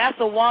you, but that's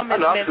a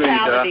woman's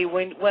mentality.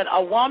 When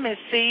a woman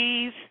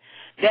sees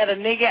that a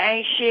nigga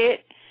ain't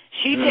shit,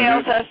 she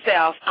tells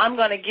herself, I'm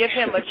going to give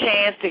him a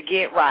chance to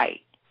get right.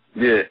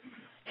 Yeah.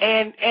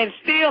 And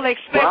still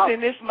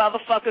expecting this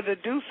motherfucker to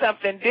do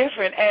something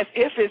different as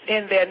if it's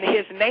in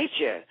his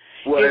nature.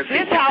 Well, is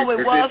this how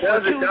it was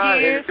for 2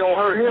 years? It's going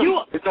to hurt him.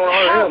 It's going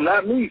to hurt him,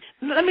 not me.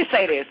 Let me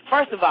say this.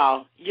 First of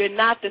all, you're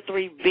not the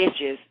 3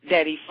 bitches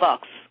that he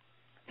fucks,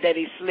 that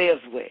he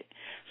lives with.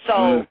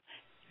 So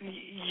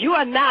you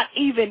are not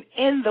even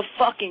in the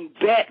fucking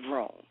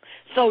bedroom.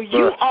 So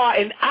you are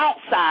an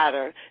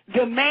outsider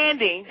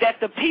demanding that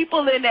the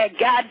people in that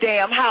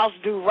goddamn house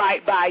do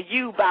right by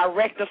you by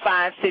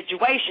rectifying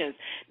situations.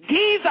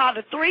 These are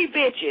the 3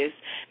 bitches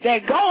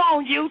that go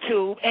on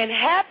YouTube and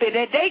happy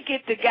that they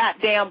get the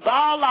goddamn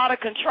ball out of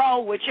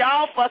control with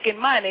y'all fucking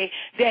money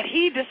that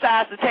he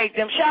decides to take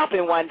them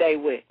shopping one day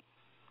with.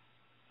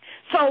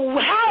 So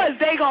how is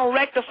they going to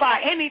rectify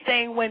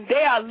anything when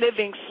they are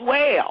living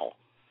swell?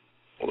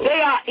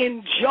 They are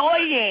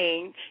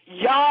enjoying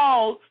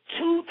y'all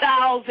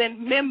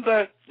 2,000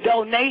 member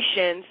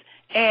donations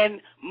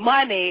and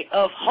money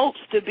of hopes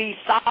to be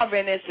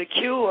sovereign and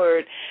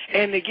secured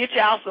and to get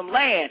y'all some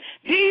land.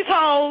 These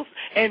hoes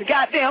and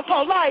goddamn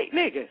Polight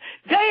nigga,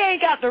 they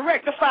ain't got to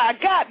rectify a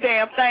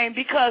goddamn thing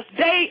because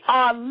they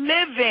are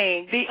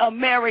living the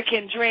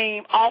American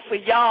dream off of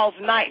y'all's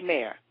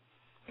nightmare.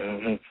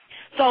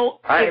 So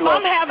if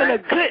I'm having a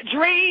good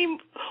dream,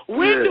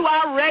 when do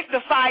I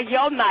rectify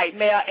your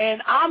nightmare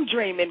and I'm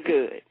dreaming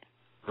good?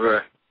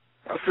 Right.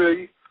 I feel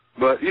you.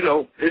 But, you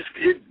know,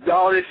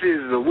 all this is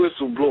a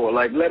whistleblower.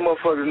 Like, let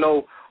motherfuckers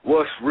know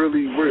what's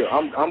really real.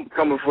 I'm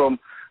coming from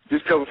a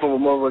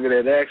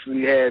motherfucker that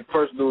actually had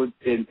personal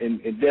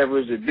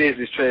endeavors and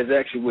business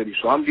transaction with you.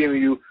 So I'm giving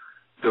you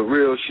the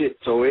real shit.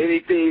 So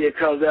anything that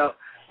comes out,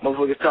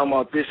 motherfuckers talking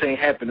about this ain't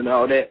happening and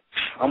all that,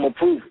 I'm going to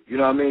prove it. You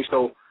know what I mean?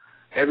 So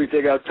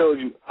everything I told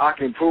you, I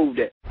can prove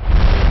that.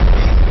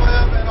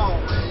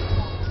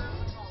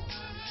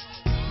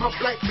 My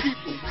black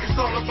people, it's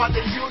all about the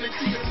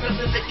unity. There's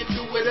nothing they can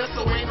do with us,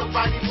 so ain't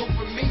nobody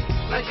moving me.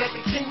 Like the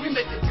king, we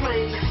make it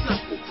plain and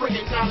simple.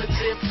 Bringing knowledge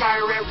and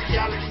fire at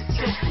reality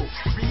simple.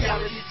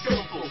 Reality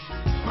simple.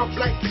 My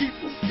black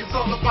people, it's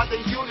all about the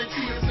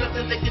unity. There's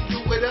nothing they can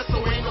do with us, so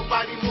ain't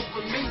nobody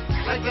moving me.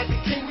 Like the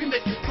king, we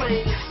make it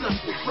plain and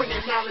simple. Bringing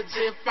knowledge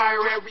and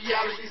fire at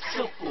reality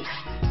simple.